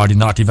at the Friday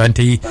night event.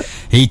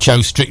 He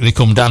chose Strictly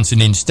Come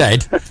Dancing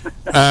instead.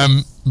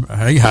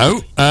 Hey ho.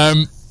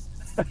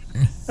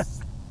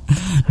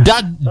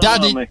 Dad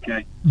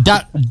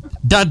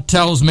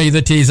tells me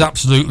that he's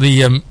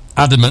absolutely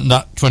adamant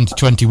that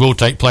 2020 will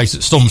take place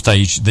at some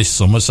stage this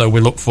summer, so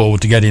we look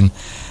forward to getting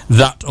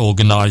that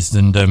organised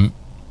and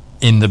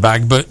in the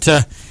bag. But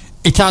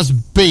it has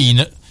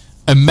been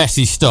a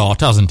messy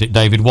start, hasn't it,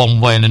 David? One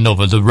way and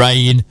another. The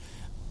rain,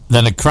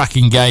 then a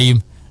cracking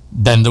game,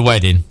 then the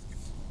wedding.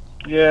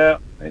 Yeah,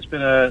 it's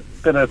been a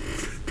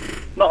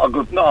not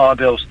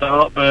ideal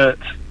start, but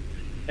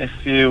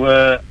if you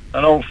an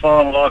old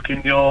farmer like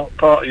in your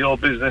part of your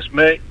business,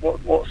 Mick,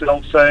 what's the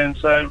old saying?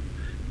 So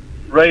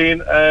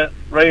rain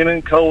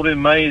and cold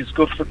in May is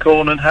good for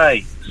corn and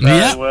hay. So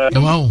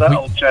that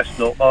old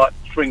chestnut might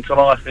spring to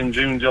life in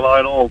June, July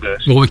and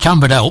August. Well, we can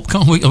but help,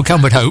 can't we? We can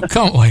but hope,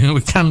 can't we?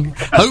 We can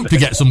hope to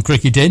get some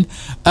cricket in.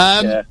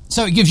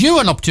 So it gives you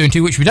an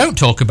opportunity, which we don't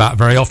talk about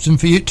very often,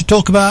 for you to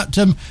talk about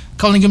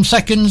Collingham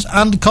seconds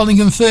and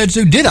Collingham thirds,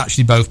 who did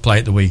actually both play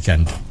at the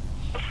weekend.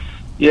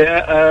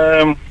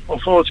 Yeah,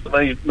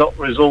 unfortunately not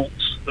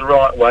results the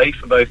right way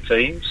for both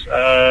teams.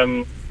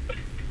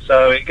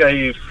 So it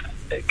gave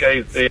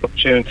the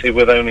opportunity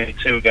with only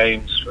 2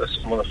 games for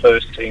some of the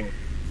first team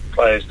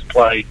players to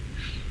play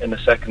in the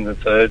second and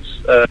thirds.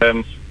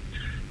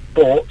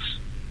 But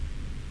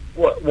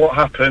what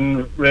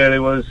happened really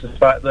was the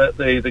fact that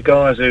the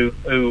guys who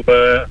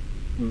were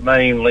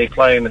mainly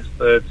playing as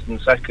thirds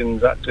and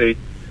seconds actually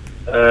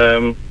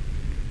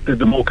did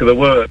the bulk of the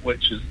work,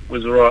 which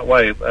was the right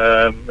way.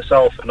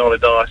 Myself and Ollie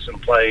Dyson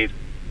played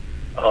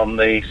on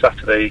the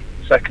Saturday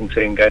second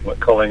team game at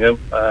Collingham,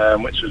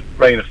 which was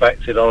rain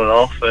affected on and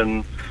off,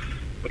 and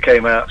we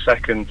came out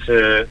second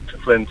to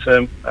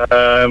Flintham.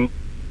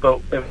 But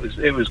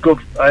it was good.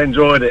 I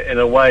enjoyed it in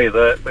a way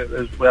that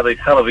we had a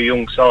hell of a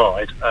young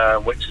side,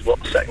 which is what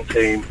the second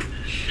team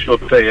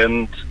should be,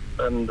 and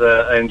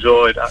I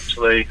enjoyed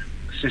actually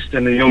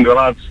assisting the younger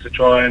lads to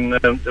try and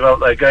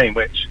develop their game,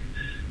 which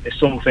is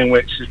something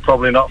which is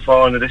probably not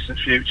far in the distant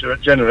future,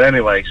 generally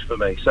anyways, for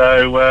me.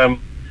 So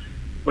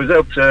was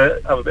able to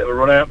have a bit of a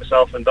run out,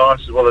 myself and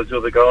Dice, as well as the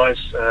other guys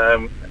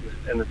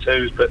in the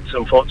twos, but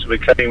unfortunately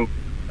came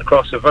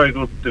across a very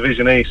good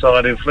Division E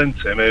side in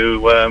Flintham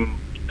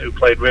who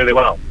played really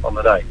well on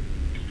the day.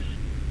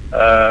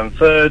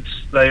 Thirds,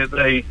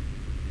 they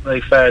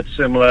fared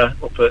similar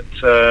up at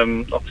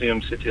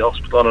Nottingham City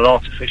Hospital on an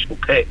artificial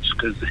pitch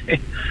because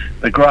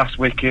the grass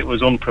wicket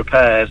was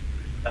unprepared.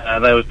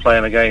 They were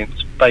playing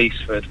against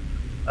Basford,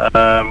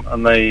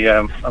 and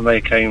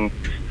they came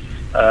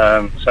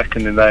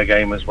second in their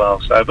game as well.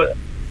 So, but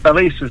at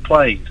least we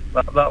played.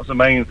 That was the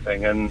main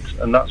thing, and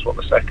that's what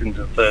the second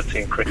and third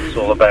team cricket's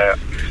all about,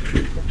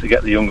 to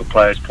get the younger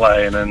players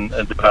playing and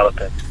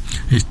developing.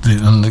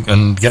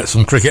 And get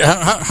some cricket.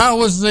 How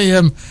was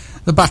the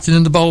batting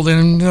and the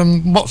bowling?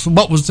 And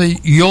what was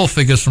your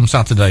figures from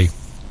Saturday?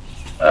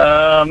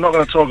 I'm not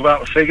going to talk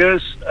about the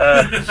figures.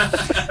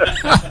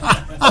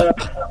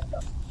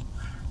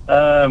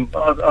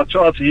 I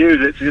tried to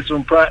use it to get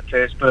some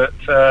practice, but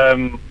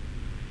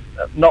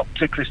not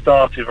particularly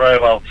started very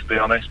well, to be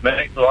honest,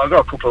 mate. But I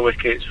got a couple of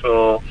wickets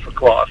for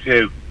quite a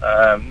few.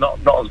 Not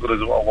as good as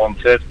what I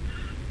wanted.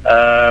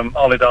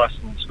 Ollie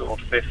Dyson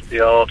scored 50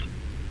 odd.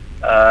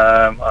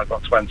 I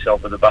got 20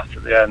 odd with the bat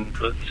at the end,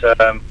 but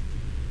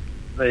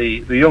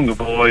the younger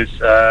boys,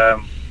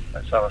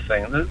 let's have a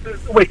thing. The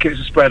wickets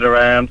are spread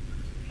around.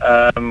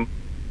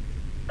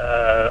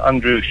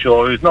 Andrew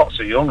Shaw, who's not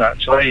so young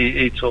actually,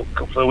 he took a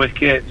couple of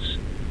wickets,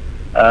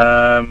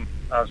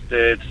 as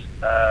did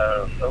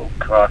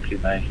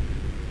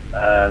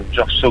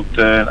Josh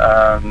Sugden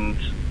and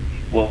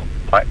Wolf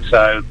Pack.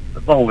 So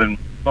the bowling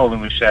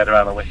was shared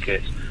around the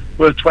wickets.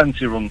 We're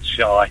 20 runs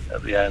shy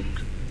at the end.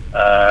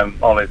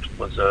 Ollie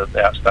was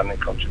the outstanding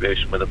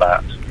contribution with the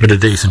bat. But a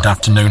decent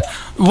afternoon.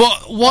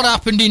 What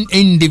happened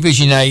in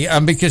Division A?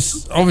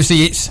 Because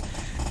obviously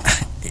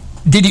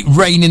did it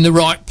rain in the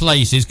right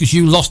places? Because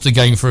you lost a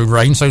game through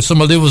rain, so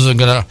some of the others are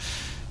going to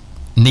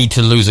need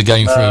to lose a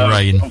game through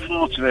rain.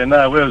 Unfortunately,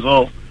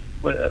 no.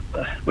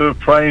 We were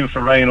praying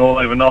for rain all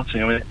over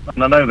Nottingham,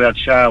 and I know they had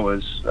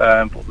showers,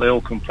 but they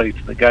all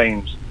completed the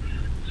games.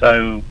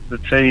 So the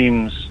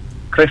teams,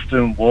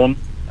 Clifton won,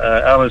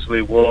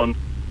 Ellerslie won,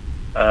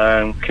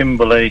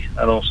 Kimberley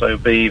and also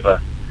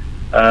Beaver.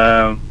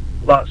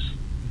 That's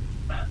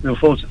the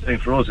unfortunate thing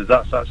for us, is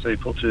that's actually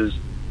put us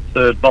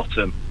third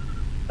bottom,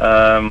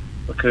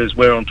 because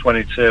we're on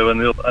 22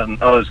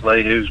 and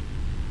Ellerslie, who's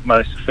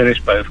managed to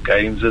finish both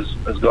games,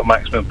 has got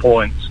maximum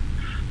points.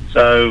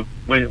 So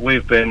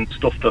we've been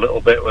stuffed a little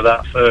bit with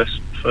that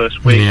first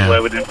week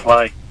where we didn't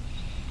play.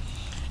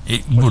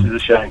 Which is a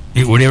shame.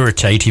 It would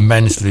irritate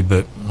immensely,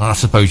 but I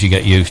suppose you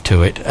get used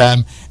to it.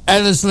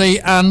 Ellerslie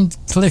and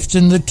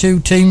Clifton, the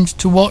two teams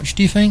to watch,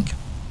 do you think?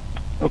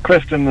 Well,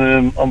 Clifton,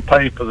 on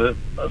paper,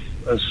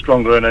 are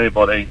stronger than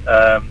anybody.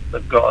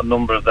 They've got a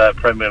number of their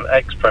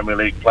ex-Premier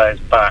League players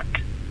back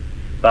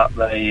that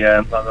they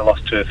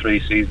lost 2 or 3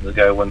 seasons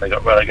ago when they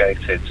got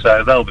relegated.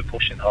 So they'll be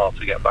pushing hard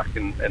to get back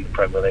in the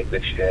Premier League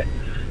this year.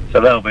 So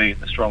they'll be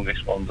the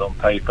strongest ones on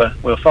paper.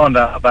 We'll find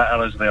out about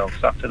Ellerslie on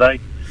Saturday.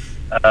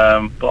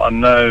 But I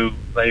know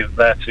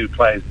they're 2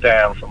 players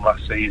down from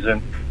last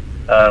season.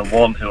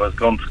 One who has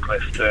gone to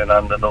Clifton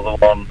and another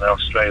one, the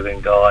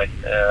Australian guy.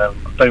 I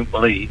don't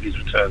believe he's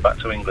returned back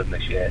to England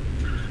this year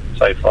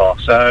so far.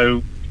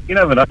 So you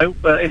never know,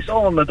 but it's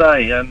all on the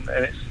day, and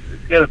it's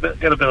get a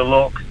bit of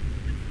luck.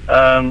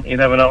 You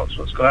never know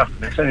what's going to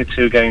happen. It's only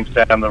 2 games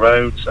down the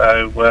road,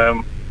 so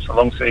it's a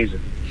long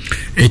season.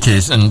 It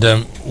is, and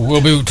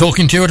we'll be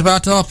talking to you at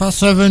about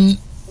 7:30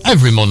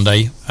 every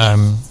Monday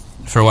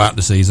throughout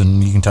the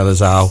season. You can tell us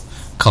how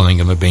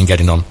Collingham have been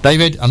getting on.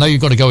 David, I know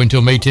you've got to go into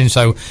a meeting,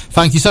 so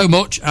thank you so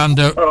much, and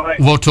right.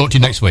 We'll talk to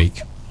you next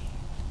week.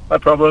 No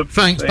problem.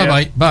 Thanks.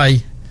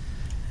 Bye.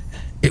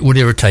 It would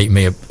irritate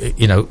me,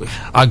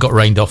 I got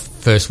rained off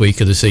first week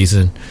of the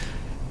season.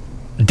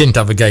 Didn't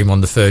have a game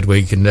on the third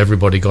week, and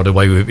everybody got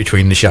away with it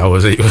between the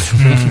showers. It was,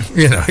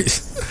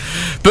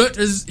 but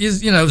as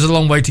it was a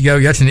long way to go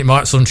yet, and it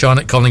might sunshine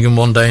at Collingham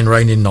one day and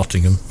rain in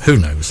Nottingham. Who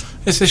knows?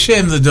 It's a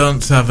shame they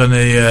don't have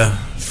any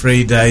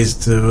free days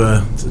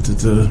to.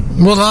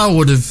 Well, I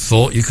would have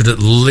thought you could at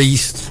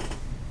least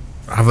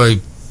have a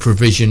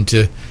provision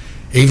to,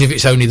 even if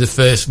it's only the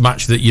first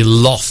match that you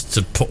lost,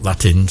 to put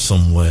that in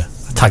somewhere,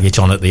 tag it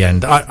on at the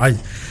end.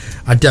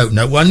 I don't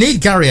know. Well, I need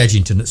Gary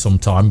Edgington at some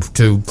time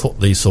to put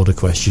these sort of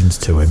questions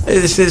to him.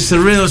 It's a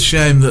real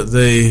shame that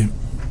the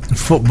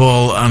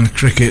football and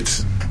cricket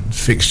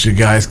fixture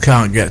guys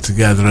can't get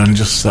together and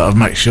just sort of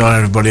make sure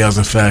everybody has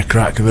a fair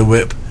crack of the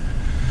whip.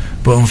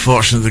 But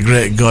unfortunately, the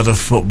great god of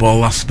football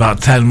lasts about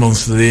 10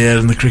 months of the year,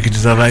 and the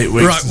cricketers have 8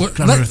 weeks. Right,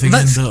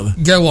 let's don't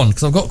they? go on,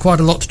 because I've got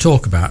quite a lot to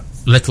talk about.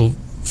 Little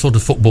sort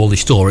of football-y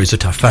stories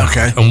that I found.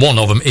 Okay. And one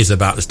of them is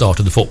about the start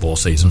of the football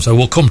season, so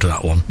we'll come to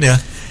that one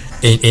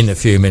in a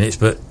few minutes.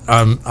 But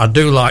I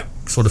do like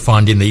sort of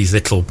finding these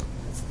little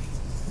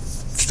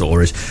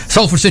stories.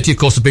 Salford City, of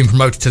course, have been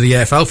promoted to the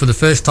AFL for the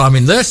first time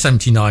in their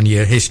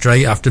 79-year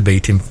history after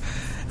beating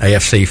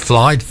AFC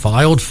Filed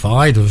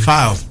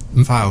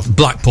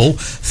Blackpool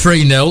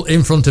 3-0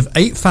 in front of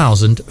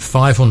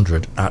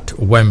 8,500 at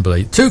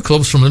Wembley. Two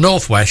clubs from the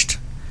northwest,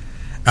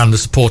 and the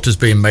supporters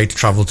being made to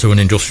travel to an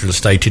industrial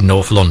estate in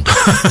North London.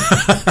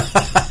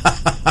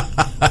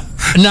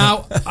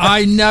 Now,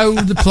 I know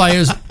the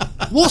players.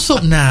 What's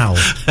up now?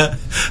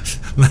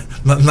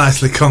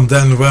 Nicely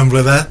condemned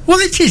Wembley there. Well,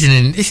 it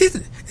isn't.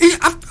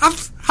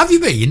 Have you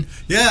been?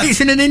 Yeah.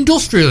 It's in an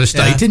industrial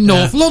estate in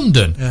North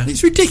London. Yeah.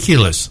 It's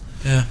ridiculous.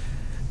 Yeah.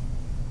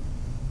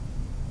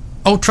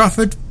 Old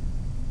Trafford,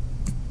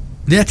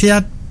 the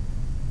Etihad,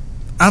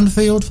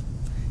 Anfield,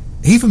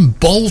 even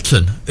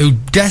Bolton, who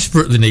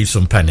desperately need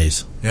some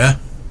pennies. Yeah.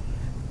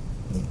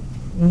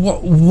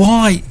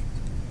 Why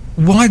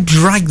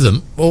drag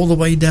them all the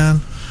way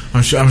down?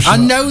 I'm sure. I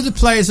know the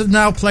players have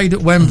now played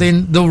at Wembley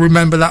and they'll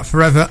remember that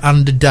forever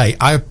and a day.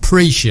 I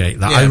appreciate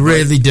that. I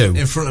really do.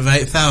 In front of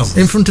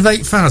 8,000. In front of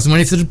 8,000.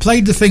 When if they'd have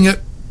played the thing at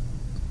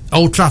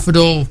Old Trafford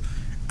or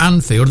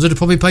Anfield, they'd have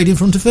probably played in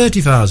front of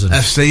 30,000.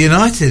 FC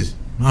United.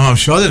 Oh, I'm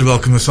sure they'd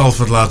welcome the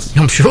Salford lads.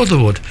 I'm sure they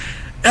would.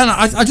 And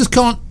I just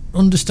can't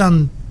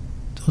understand.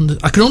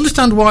 I can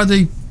understand why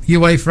the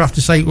UEFA have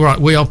to say, right,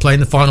 we are playing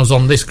the finals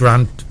on this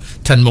ground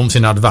 10 months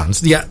in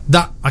advance. Yeah,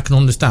 that I can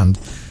understand.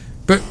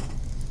 But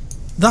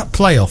that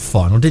playoff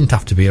final didn't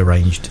have to be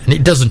arranged, and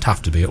it doesn't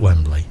have to be at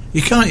Wembley.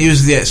 You can't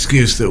use the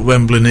excuse that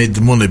Wembley need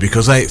the money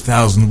because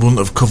 8,000 wouldn't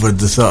have covered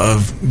the sort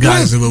of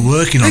guys who were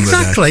working on the day.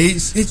 Exactly,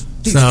 it's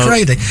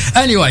crazy.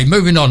 Anyway,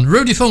 moving on.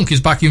 Rudy Funk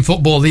is back in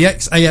football. The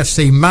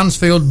ex-AFC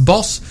Mansfield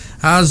boss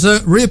has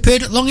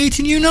reappeared at Long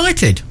Eaton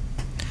United.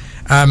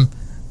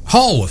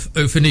 Harworth,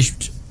 who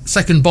finished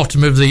second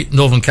bottom of the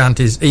Northern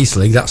Counties East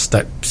League, that's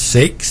step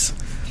 6.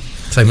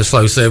 Same as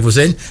Flow Serve was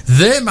in.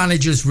 Their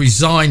managers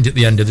resigned at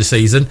the end of the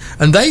season,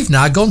 and they've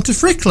now gone to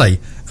Frickley,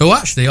 who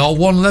actually are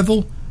one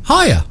level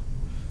higher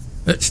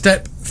at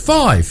step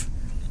 5.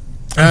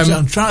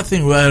 I'm trying to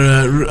think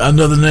where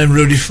another name,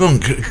 Rudy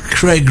Funk.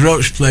 Craig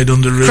Roach played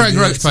under Rudy. Craig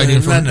Roach played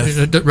in front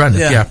of Renneth,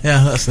 yeah,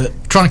 that's it.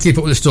 Trying to keep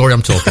up with the story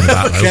I'm talking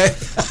about, okay.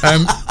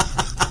 Though.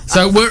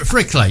 So we're at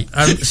Frickley.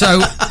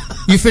 So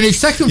you finish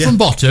second from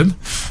bottom,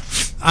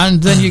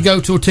 and then you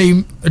go to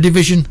a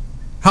division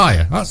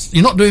higher.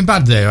 You're not doing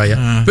bad there, are you?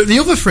 But the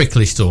other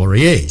Frickley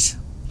story is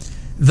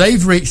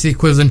they've reached the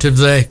equivalent of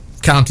their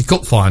county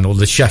cup final,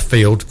 the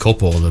Sheffield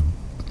Cup or the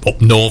Up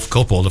North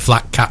Cup or the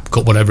Flat Cap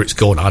Cup, whatever it's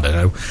called, I don't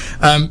know.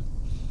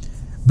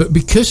 But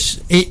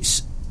because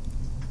it's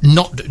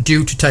not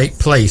due to take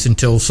place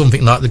until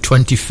something like the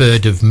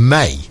 23rd of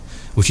May,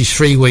 which is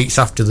 3 weeks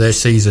after their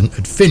season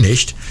had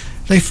finished,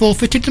 they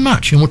forfeited the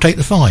match and will take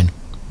the fine.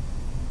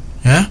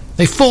 Yeah?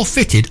 They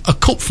forfeited a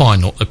cup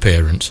final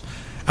appearance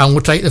and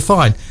will take the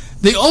fine.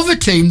 The other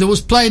team that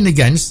was playing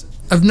against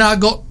have now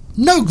got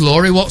no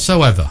glory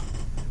whatsoever.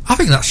 I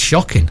think that's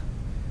shocking.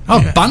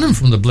 I'd ban them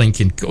from the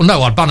blinking...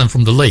 No, I'd ban them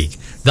from the league.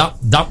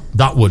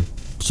 That would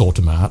sort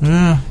them out.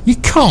 Yeah. You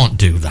can't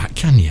do that,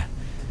 can you?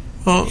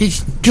 Well,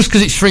 It's just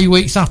because it's 3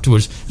 weeks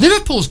afterwards.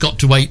 Liverpool's got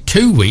to wait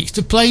 2 weeks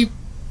to play...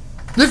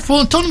 Liverpool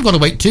and Tottenham got to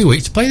wait 2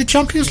 weeks to play the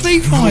Champions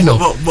League final.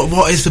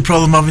 What is the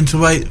problem having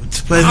to wait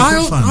to play the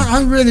cup final?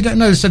 I really don't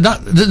know. So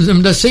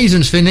the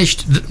season's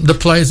finished. The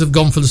players have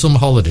gone for the summer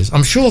holidays.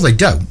 I'm sure they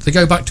don't. They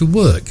go back to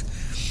work.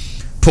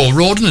 Paul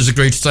Rawdon has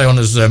agreed to stay on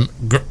as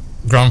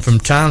Grantham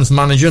Town's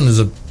manager, and there's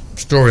a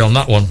story on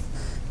that one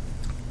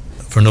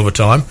for another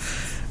time.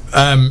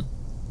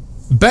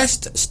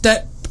 Best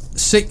step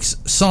 6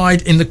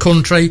 side in the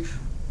country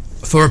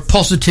for a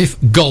positive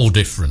goal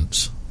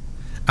difference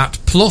at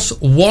plus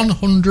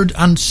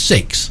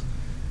 106.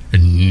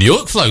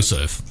 Newark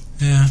Flowsurf.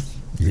 Yeah.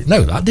 You didn't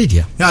know that, did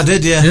you? Yeah, I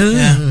did, yeah.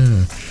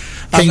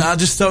 I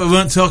just thought we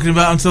weren't talking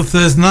about it until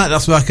Thursday night.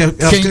 That's why I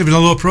was giving a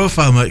low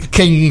profile, mate.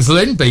 Kings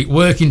Lynn beat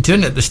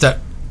Workington at the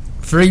Step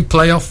 3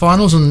 playoff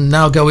finals and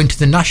now go into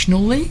the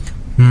National League.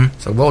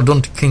 So well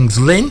done to Kings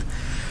Lynn.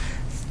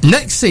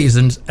 Next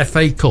season's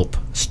FA Cup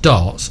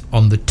starts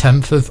on the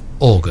 10th of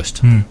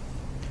August.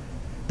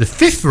 The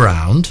 5th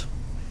round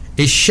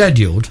is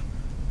scheduled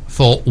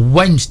for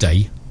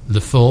Wednesday, the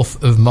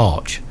 4th of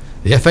March.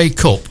 The FA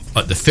Cup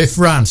at the 5th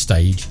round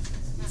stage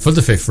for the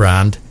 5th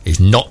round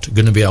is not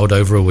going to be held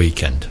over a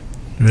weekend.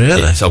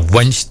 Really? It's a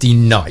Wednesday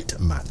night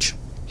match.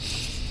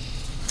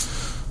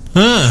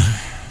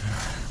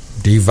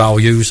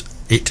 Devalues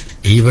it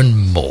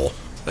even more.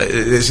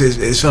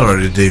 It's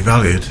already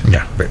devalued.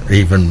 Yeah, but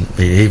even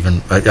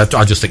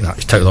I just think that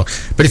is totally wrong.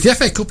 But if the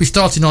FA Cup is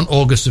starting on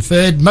August the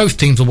 3rd, most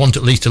teams will want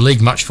at least a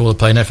league match before they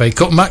play an FA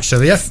Cup match.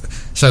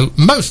 So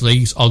most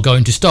leagues are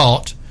going to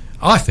start,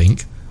 I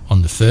think,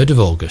 on the 3rd of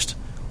August.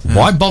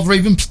 Why bother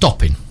even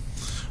stopping?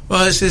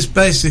 Well, it's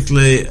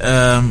basically,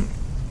 as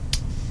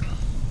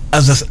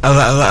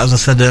I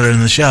said earlier in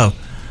the show,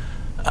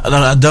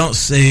 I don't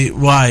see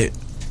why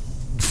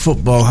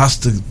football has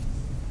to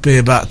be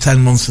about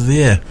 10 months of the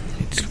year.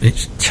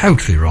 It's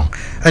totally wrong.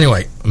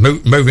 Anyway,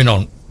 moving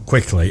on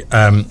quickly.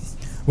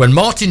 When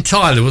Martin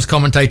Tyler was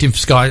commentating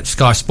for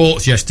Sky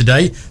Sports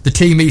yesterday, the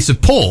team he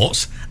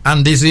supports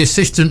and is the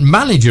assistant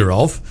manager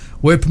of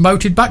were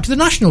promoted back to the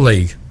National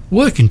League.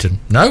 Woking even.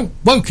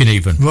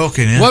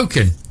 Woking, yeah.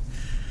 Woking.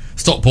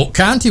 Stockport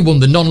County won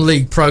the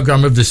non-league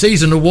programme of the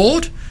season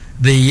award.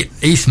 The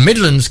East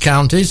Midlands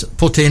counties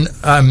put in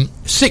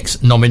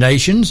 6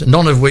 nominations,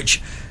 none of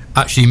which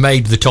actually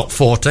made the top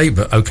 40,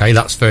 but okay,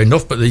 that's fair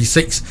enough. But the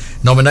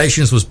 6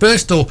 nominations was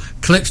Birstall,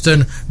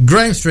 Clipston,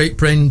 Graham Street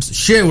Prince,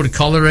 Sherwood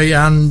Colliery,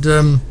 and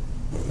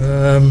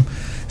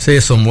see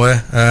you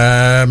somewhere.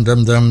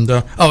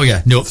 Oh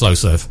yeah, Newark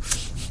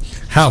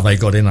Flowsurf. How they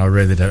got in, I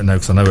really don't know,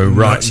 because I know who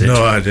writes it.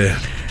 No idea.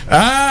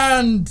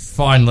 And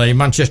finally,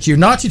 Manchester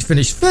United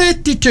finished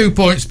 32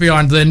 points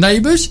behind their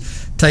neighbours,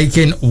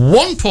 taking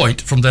 1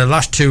 point from their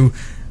last 2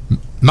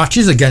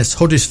 matches against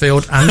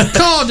Huddersfield and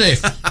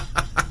Cardiff.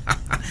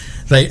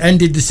 They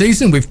ended the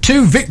season with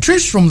 2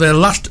 victories from their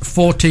last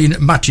 14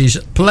 matches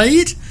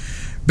played.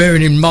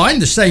 Bearing in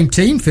mind the same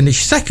team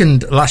finished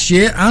second last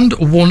year and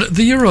won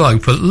the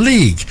Europa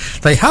League.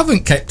 They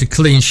haven't kept a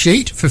clean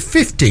sheet for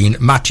 15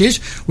 matches,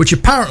 which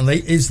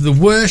apparently is the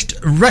worst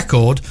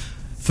record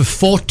for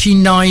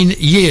 49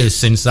 years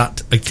since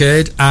that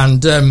occurred,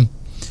 and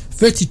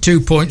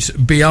 32 points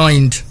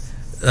behind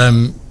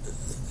the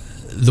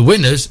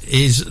winners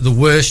is the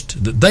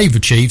worst that they've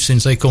achieved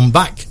since they come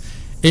back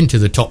into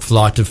the top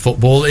flight of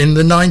football in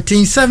the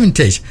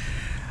 1970s.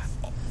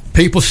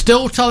 People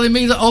still telling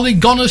me that Ole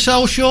Gunnar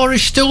Solskjaer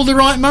is still the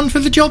right man for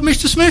the job,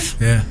 Mr. Smith?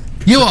 Yeah.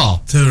 You are?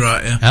 Too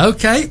right, yeah.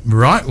 Okay,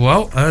 right,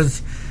 well,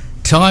 as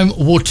time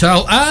will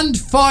tell. And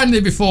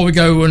finally, before we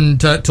go and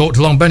talk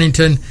to Long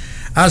Bennington,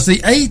 as the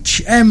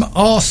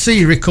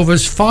HMRC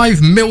recovers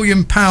 £5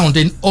 million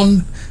in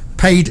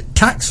unpaid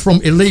tax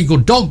from illegal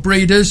dog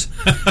breeders,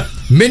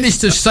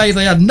 ministers say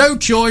they had no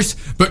choice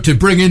but to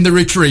bring in the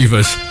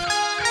retrievers.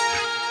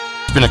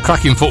 It's been a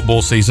cracking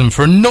football season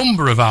for a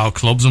number of our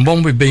clubs, and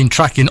one we've been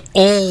tracking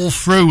all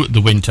through the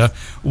winter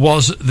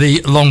was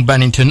the Long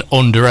Bennington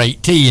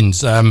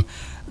under-18s,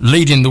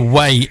 leading the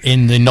way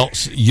in the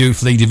Notts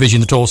Youth League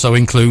division that also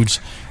includes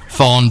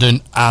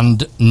Farndon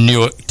and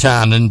Newark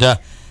Town. And there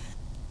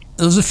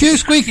was a few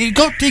he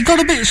got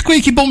a bit of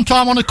squeaky bum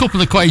time on a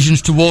couple of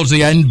occasions towards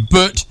the end,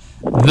 but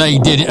they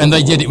did it, and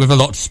they did it with a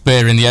lot to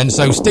spare in the end.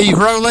 So Steve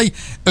Rowley,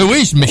 who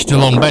is Mr.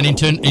 Long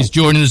Bennington, is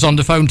joining us on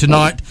the phone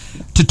tonight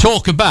to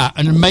talk about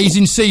an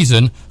amazing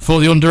season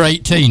for the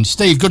under-18.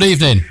 Steve, good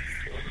evening.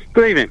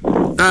 Good evening.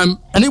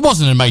 And it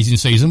was an amazing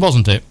season,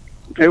 wasn't it?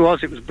 It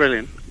was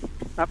brilliant.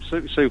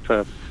 Absolutely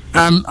superb.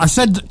 I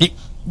said it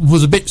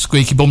was a bit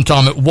squeaky bum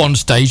time at one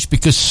stage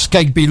because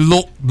Skegby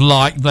looked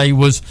like they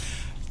was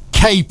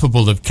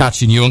capable of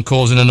catching you and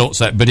causing an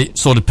upset, but it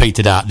sort of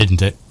petered out,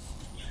 didn't it?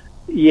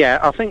 Yeah,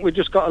 I think we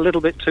just got a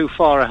little bit too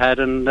far ahead,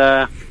 and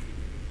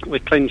we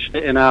clinched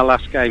it in our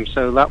last game,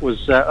 so that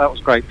was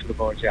great for the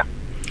boys, yeah.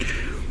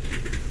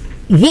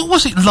 What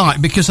was it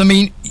like? Because, I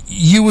mean,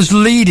 you was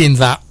leading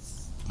that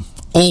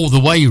all the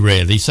way,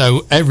 really,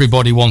 so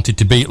everybody wanted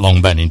to beat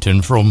Long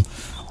Bennington from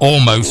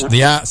almost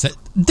the outset.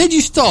 Did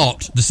you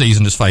start the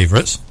season as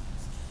favourites?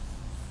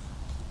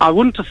 I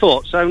wouldn't have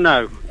thought so,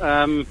 no.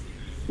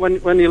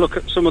 When you look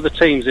at some of the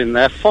teams in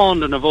there,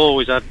 Farndon have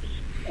always had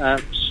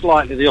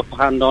slightly the upper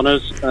hand on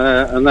us,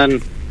 and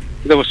then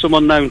there were some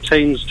unknown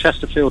teams.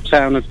 Chesterfield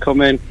Town had come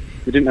in.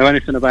 We didn't know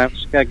anything about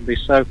Skegby,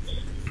 so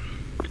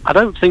I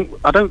don't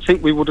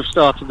think we would have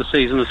started the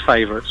season as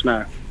favourites,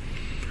 no.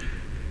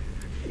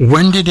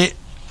 When did it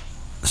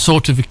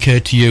sort of occur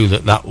to you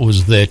that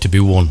was there to be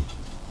won?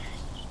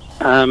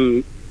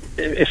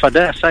 If I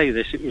dare say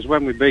this, it was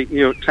when we beat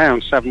Newark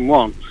Town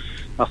 7-1.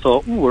 I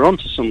thought, we're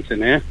onto something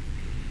here,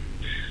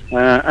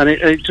 and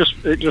it just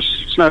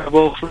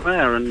snowballed from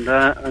there,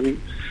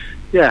 and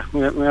yeah,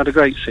 we had a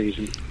great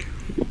season.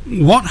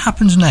 What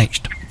happens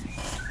next?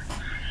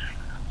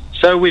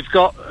 So we've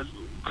got,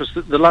 because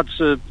the lads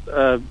are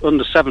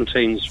under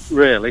 17s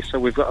really, so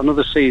we've got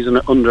another season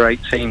at under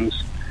 18s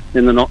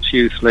in the Notts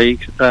Youth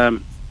League,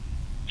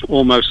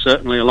 almost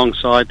certainly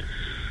alongside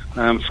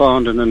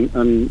Farndon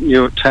and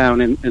Newark Town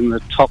in the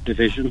top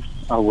division,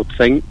 I would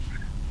think.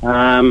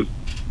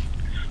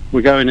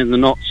 We're going in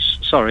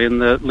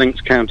the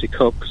Links County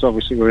Cup, because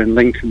obviously we're in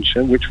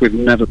Lincolnshire, which we've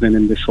never been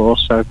in before,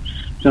 so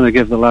going to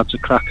give the lads a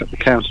crack at the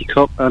County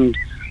Cup, and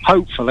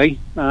hopefully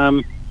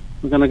we're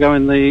going to go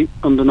in the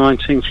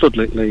under-19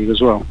 Floodlit League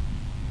as well.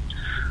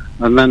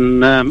 And then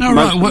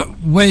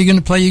where are you going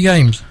to play your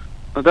games?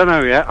 I don't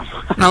know yet.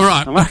 Oh,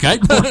 right. Okay.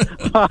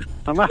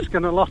 I'm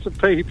asking a lot of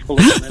people.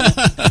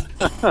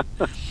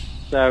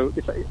 So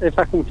if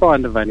I can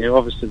find a venue,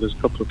 obviously there's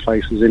a couple of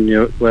places in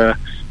Newark where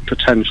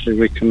potentially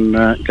we can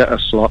get a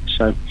slot.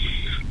 So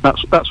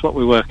that's what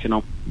we're working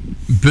on.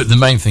 But the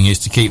main thing is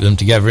to keep them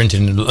together,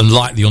 isn't it? And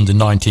like the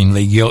under-19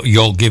 league,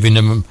 you're giving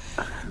them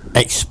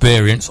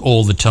experience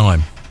all the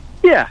time.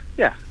 Yeah,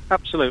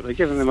 absolutely.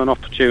 Giving them an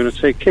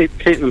opportunity, keep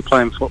them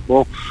playing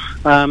football.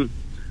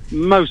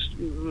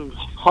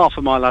 half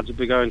of my lads will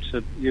be going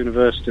to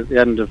university at the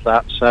end of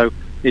that, so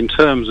in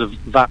terms of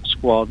that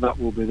squad, that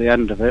will be the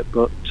end of it.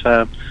 But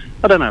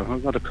I don't know,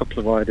 I've got a couple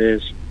of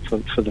ideas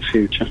for the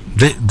future.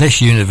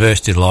 This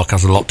university lark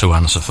has a lot to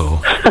answer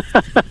for.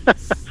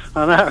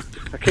 I know.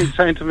 I keep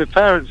saying to my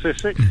parents,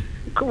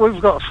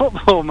 we've got a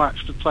football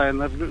match to play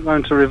and they're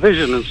going to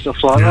revision and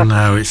stuff like that.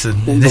 No,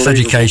 this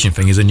education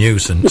thing is a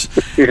nuisance.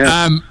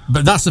 Yeah.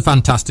 But that's a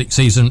fantastic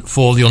season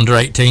for the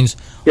under-18s.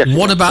 Yes,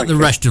 what about the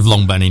rest of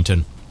Long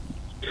Bennington?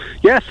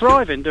 Yeah,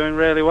 thriving, doing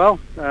really well.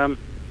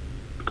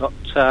 Got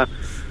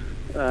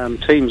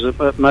teams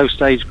at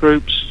most age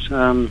groups,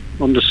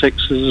 under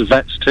sixes,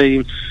 vets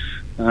team,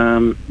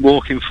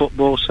 walking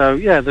football. So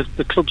yeah,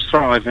 the club's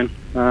thriving.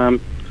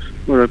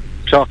 We're a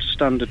Charter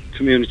Standard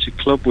community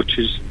club, which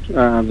is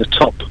the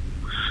top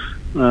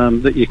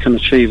that you can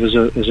achieve as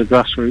a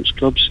grassroots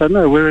club. So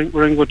no, we're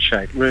in good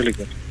shape, really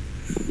good.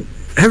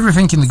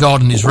 Everything in the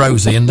garden is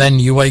rosy, and then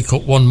you wake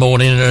up one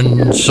morning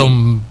and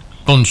some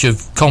bunch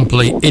of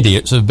complete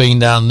idiots have been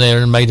down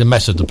there and made a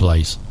mess of the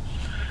place.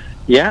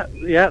 Yeah,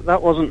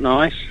 that wasn't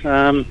nice.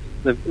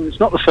 It's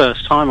not the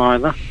first time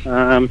either.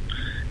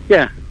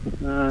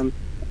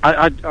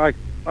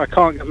 I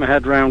can't get my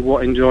head around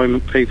what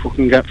enjoyment people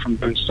can get from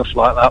doing stuff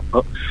like that,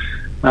 but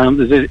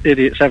there's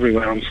idiots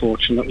everywhere,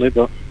 unfortunately.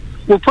 But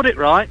we'll put it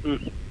right,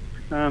 and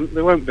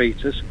they won't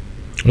beat us.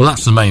 Well,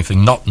 that's the main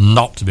thing, not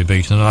to be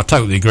beaten, and I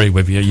totally agree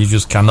with you. You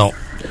just cannot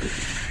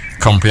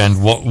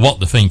comprehend what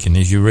the thinking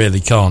is. You really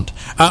can't.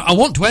 I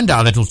want to end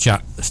our little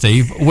chat,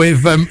 Steve,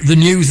 with the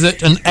news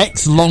that an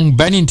ex-Long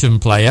Bennington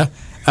player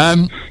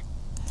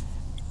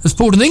has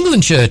pulled an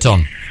England shirt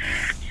on.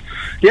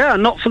 Yeah,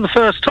 not for the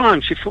first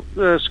time. She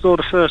scored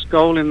a first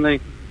goal in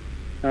the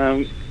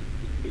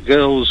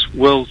girls'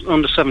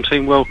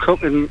 under-17 World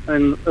Cup in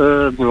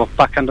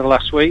back end of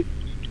last week.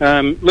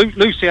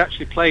 Lucy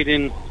actually played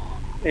in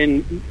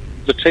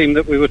the team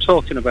that we were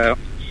talking about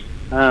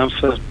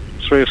for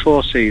 3 or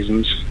 4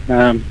 seasons.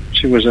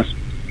 She is a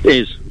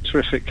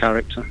terrific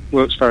character.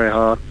 Works very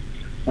hard.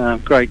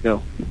 Great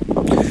girl.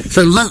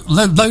 So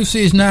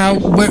Lucy is now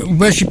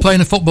where's she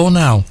playing football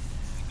now?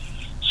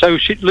 So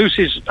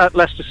Lucy's at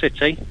Leicester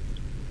City.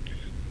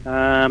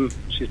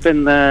 She's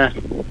been there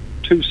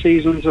 2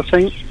 seasons, I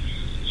think.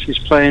 She's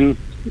playing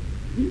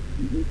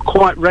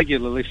quite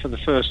regularly for the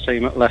first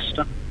team at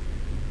Leicester.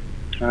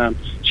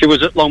 She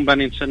was at Long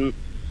Bennington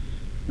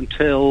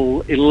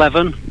until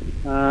 11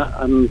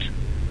 and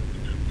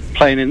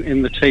playing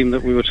in the team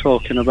that we were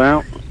talking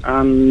about.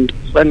 And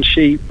then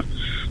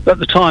at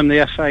the time,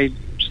 the FA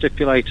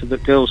stipulated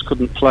that girls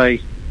couldn't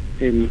play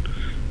in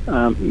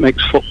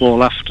mixed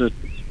football after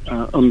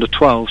under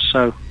 12,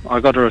 so I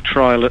got her a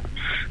trial at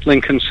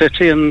Lincoln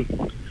City, and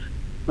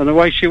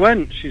away she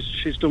went.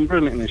 She's done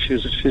brilliantly.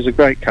 She's a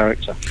great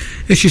character.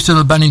 Is she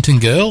still a Bennington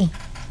girl?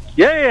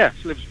 Yeah.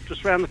 She lives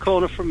just round the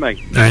corner from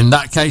me. In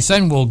that case,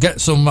 then we'll get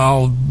some.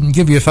 I'll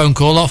give you a phone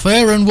call off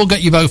air, and we'll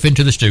get you both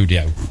into the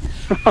studio.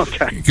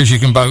 Okay. Because you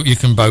can both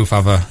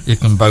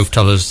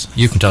tell us.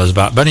 You can tell us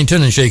about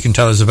Bennington, and she can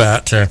tell us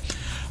about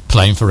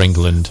playing for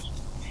England.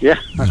 Yeah.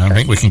 Okay. I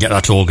think we can get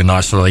that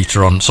organised for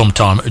later on,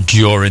 sometime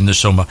during the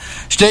summer.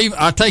 Steve,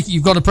 I take it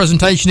you've got a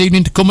presentation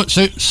evening to come at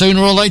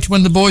sooner or later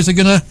when the boys are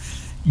going to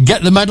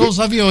get the medals,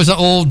 have you, or is that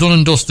all done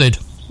and dusted?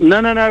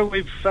 No.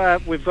 We've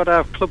got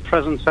our club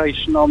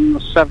presentation on the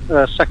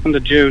 2nd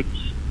of June.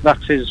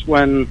 That is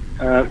when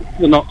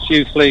the Notts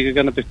Youth League are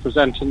going to be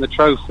presenting the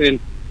trophy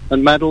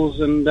and medals,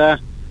 and it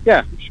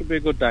should be a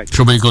good day.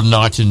 Should be a good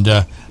night and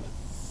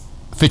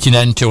fitting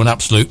end to an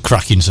absolute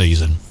cracking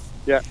season.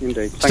 Yeah,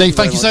 indeed. Steve,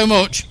 thank you so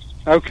much.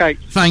 Okay.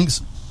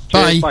 Thanks.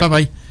 Cheers, bye.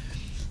 Bye.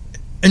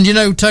 And you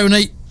know,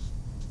 Tony,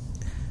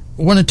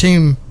 when a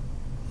team,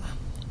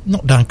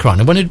 not down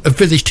Crying, when a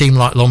village team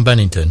like Long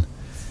Bennington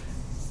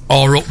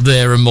are up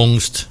there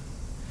amongst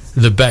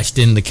the best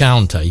in the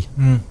county,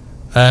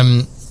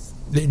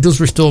 it does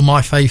restore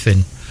my faith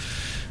in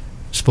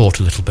sport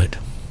a little bit.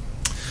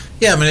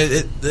 Yeah, I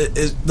mean,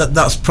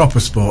 that's proper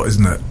sport,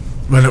 isn't it?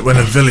 When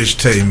a village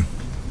team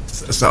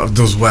sort of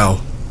does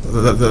well.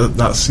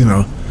 That's, you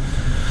know,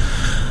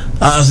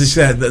 as he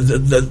said,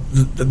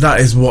 that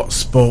is what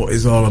sport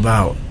is all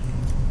about.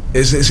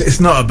 It's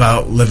not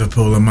about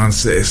Liverpool and Man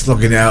City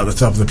slugging it out at the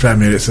top of the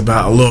Premier. It's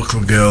about a local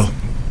girl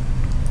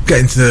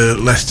getting to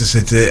Leicester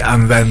City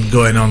and then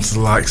going on to the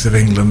likes of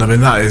England. I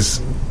mean,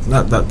 that'll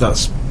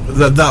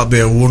be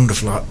a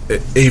wonderful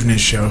evening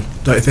show,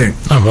 don't you think?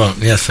 Oh, well,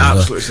 yes,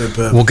 absolutely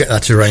superb. We'll get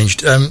that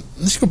arranged.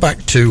 Let's go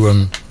back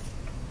to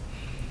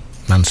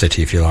Man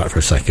City, if you like, for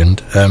a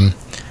second.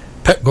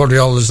 Pep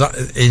Guardiola,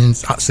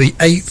 that's the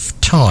 8th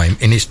time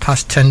in his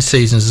past 10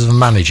 seasons as a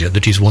manager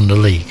that he's won the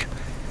league.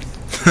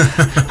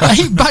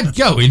 Ain't bad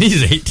going,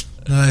 is it?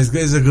 No,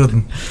 he's a good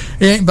one.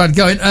 He ain't bad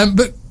going.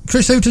 But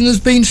Chris Hughton has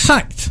been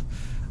sacked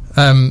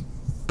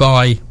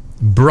by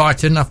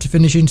Brighton after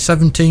finishing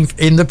 17th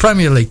in the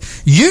Premier League.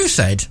 You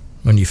said,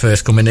 when you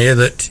first come in here,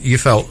 that you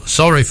felt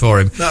sorry for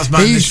him. That's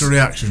my initial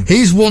reaction.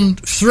 He's won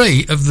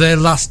 3 of their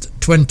last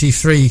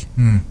 23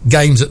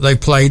 games that they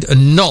played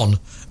and none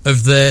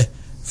of their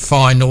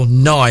final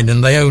 9,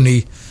 and they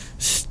only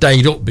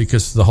stayed up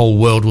because the whole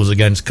world was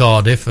against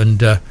Cardiff and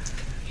the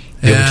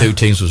other two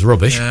teams was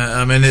rubbish. Yeah,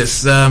 I mean,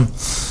 it's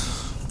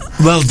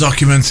well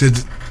documented,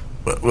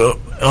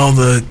 all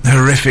the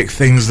horrific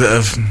things that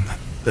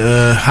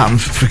have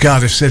happened for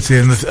Cardiff City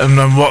and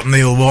what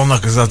Neil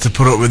Warnock has had to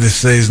put up with this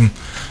season.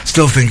 I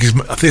still think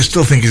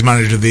he's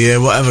manager of the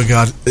year, whatever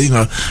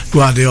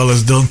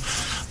Guardiola's done.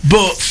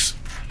 But,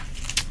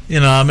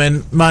 I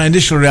mean, my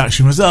initial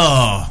reaction was,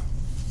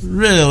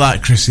 really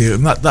like Chris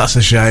Hughton, that's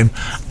a shame.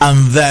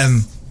 And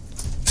then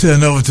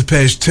turn over to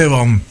page 2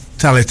 on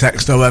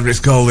teletext or whatever it's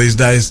called these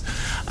days,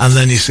 and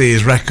then you see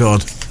his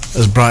record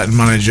as Brighton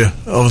manager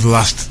over the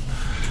last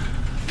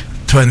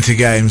 20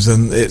 games,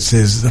 and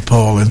it's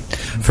appalling.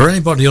 For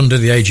anybody under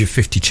the age of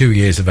 52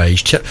 years of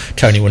age,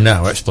 Tony will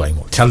now explain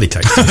what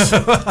teletext is.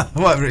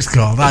 Whatever it's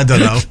called, I don't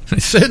know.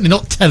 It's certainly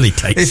not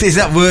teletext. It's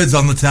that words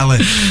on the telly.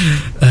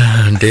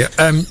 Dear.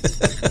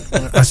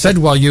 I said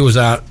while you was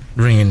out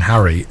ringing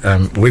Harry,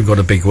 we've got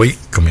a big week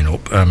coming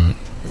up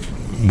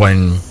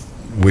when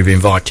we've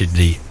invited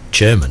the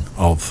chairman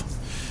of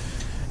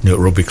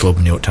Newark Rugby Club,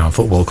 Newark Town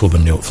Football Club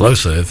and Newark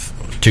Flowserve,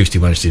 Tuesday,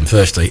 Wednesday and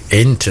Thursday,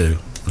 into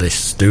this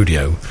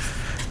studio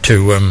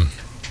to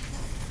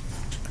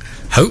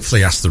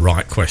hopefully ask the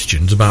right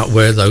questions about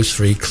where those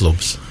 3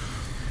 clubs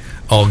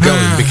are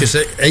going, because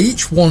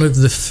each one of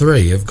the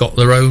 3 have got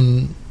their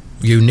own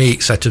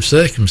unique set of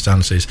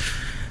circumstances.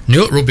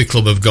 Newark Rugby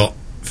Club have got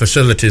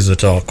facilities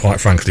that are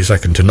quite frankly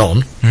second to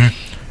none,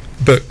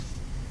 but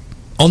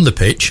on the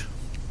pitch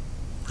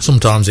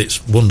sometimes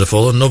it's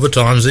wonderful and other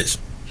times it's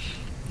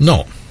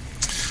not.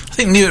 I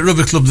think Newark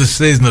Rugby Club this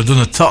season have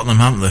done a Tottenham,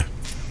 haven't they?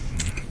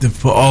 They've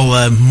put all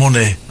their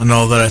money and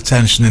all their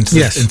attention into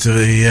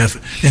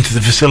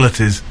the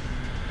facilities.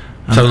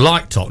 So,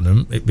 like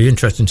Tottenham, it'd be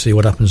interesting to see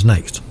what happens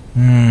next.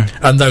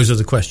 And those are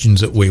the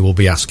questions that we will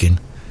be asking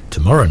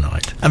tomorrow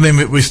night. I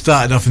mean, we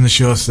started off in the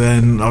show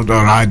saying, or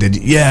I did,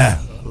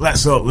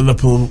 let's hope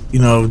Liverpool,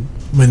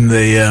 win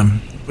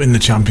the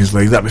Champions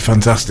League. That'd be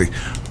fantastic.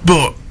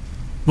 But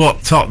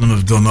what Tottenham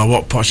have done, or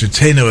what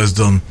Pochettino has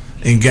done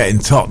in getting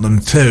Tottenham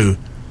to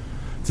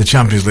the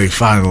Champions League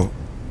final,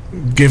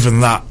 given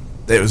that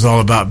it was all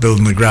about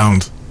building the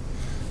ground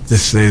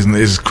this season,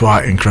 is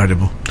quite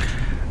incredible.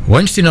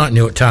 Wednesday night,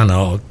 Newark Town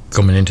are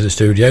coming into the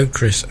studio,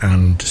 Chris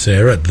and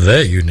Sarah.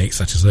 Their unique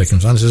set of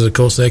circumstances, of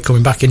course, they're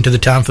coming back into the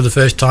town for the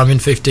first time in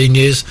 15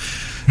 years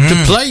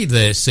to play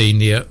their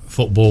senior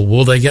football.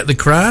 Will they get the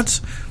crowds?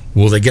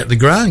 Will they get the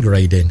ground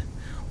grading?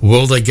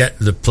 Will they get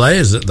the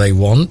players that they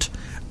want?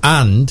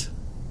 And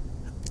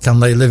can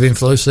they live in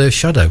Flowserve's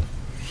shadow?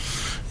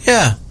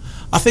 Yeah.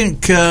 I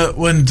think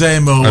when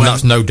Damo and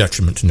that's no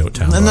detriment to Newark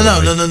Town.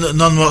 No,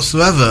 none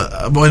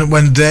whatsoever.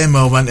 When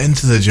Damo went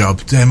into the job,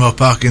 Damo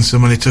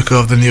Parkinson, when he took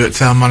over the Newark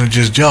Town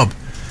manager's job,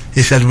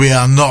 he said, we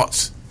are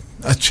not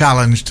a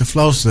challenge to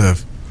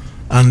Flowserve.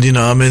 And,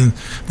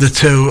 the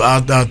two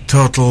are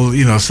total,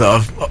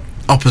 sort of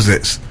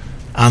opposites.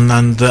 And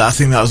I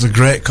think that was a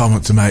great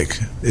comment to make.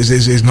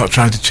 He's not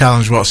trying to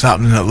challenge what's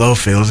happening at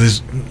Lowfields.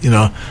 He's,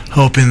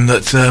 hoping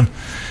that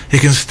he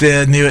can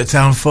steer Newark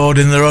Town forward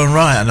in their own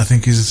right, and I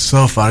think he's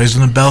done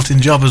a belting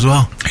job as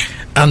well.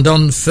 And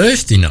on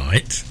Thursday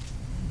night,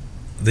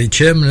 the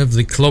chairman of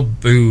the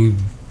club, who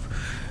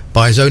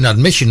by his own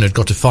admission had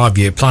got a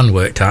 5-year plan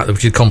worked out,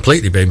 which had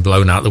completely been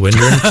blown out the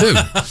window in 2.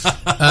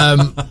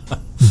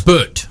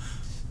 But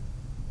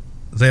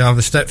they have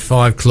a Step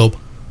 5 club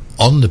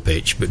on the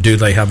pitch, but do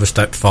they have a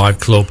Step 5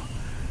 club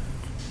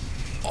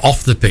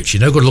off the pitch?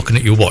 You're no good looking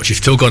at your watch. You've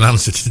still got an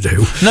answer to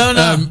do. No.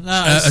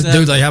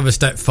 Do they have a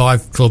Step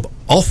 5 club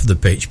off the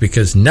pitch?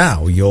 Because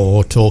now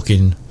you're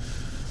talking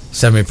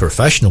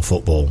semi-professional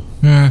football.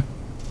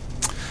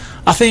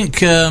 I think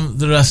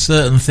there are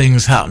certain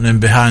things happening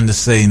behind the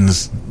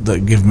scenes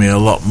that give me a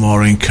lot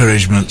more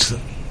encouragement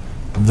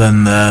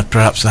than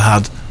perhaps I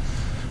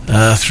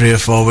had 3 or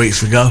 4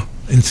 weeks ago,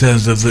 in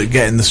terms of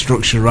getting the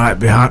structure right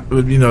behind,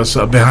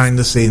 sort of behind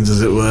the scenes,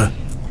 as it were.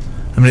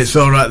 I mean, it's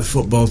all right, the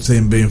football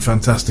team being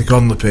fantastic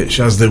on the pitch,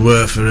 as they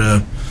were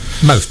for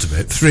most of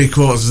it,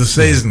 3/4 of the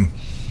season,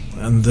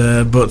 and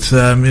but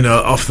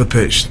off the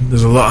pitch,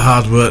 there's a lot of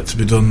hard work to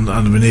be done,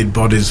 and we need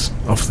bodies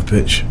off the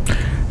pitch.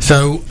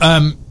 So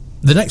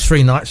the next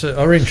 3 nights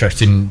are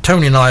interesting.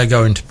 Tony and I are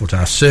going to put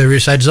our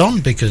serious heads on,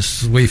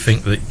 because we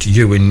think that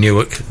you in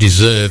Newark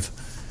deserve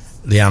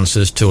the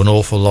answers to an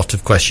awful lot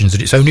of questions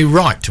that it's only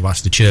right to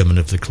ask the chairman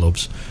of the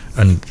clubs,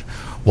 and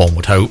one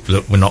would hope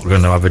that we're not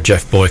going to have a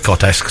Jeff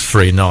Boycott-esque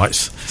 3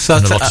 nights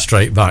and a lot of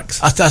straight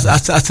backs. I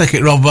take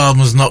it Rob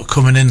Wildman's not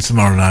coming in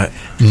tomorrow night.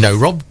 No,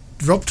 Rob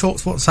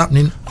talks what's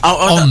happening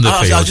on the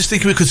field. I was just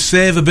thinking we could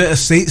save a bit of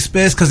seat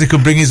space, because he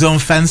could bring his own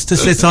fence to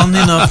sit on,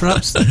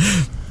 perhaps.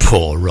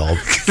 Poor Rob.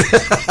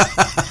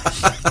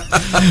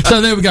 So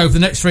there we go for the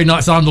next 3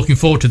 nights. I'm looking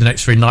forward to the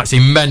next 3 nights,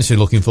 immensely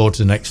looking forward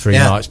to the next 3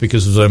 nights,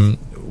 because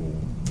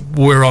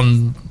we're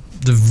on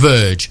the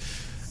verge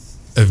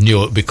of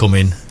Newark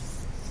becoming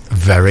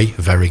very,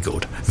 very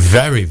good,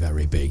 very,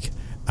 very big,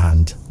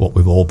 and what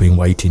we've all been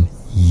waiting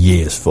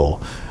years for.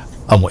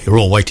 And what you're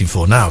all waiting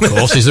for now, of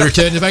course, is the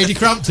return of Adi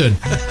Crampton.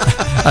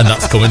 And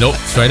that's coming up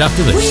straight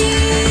after this.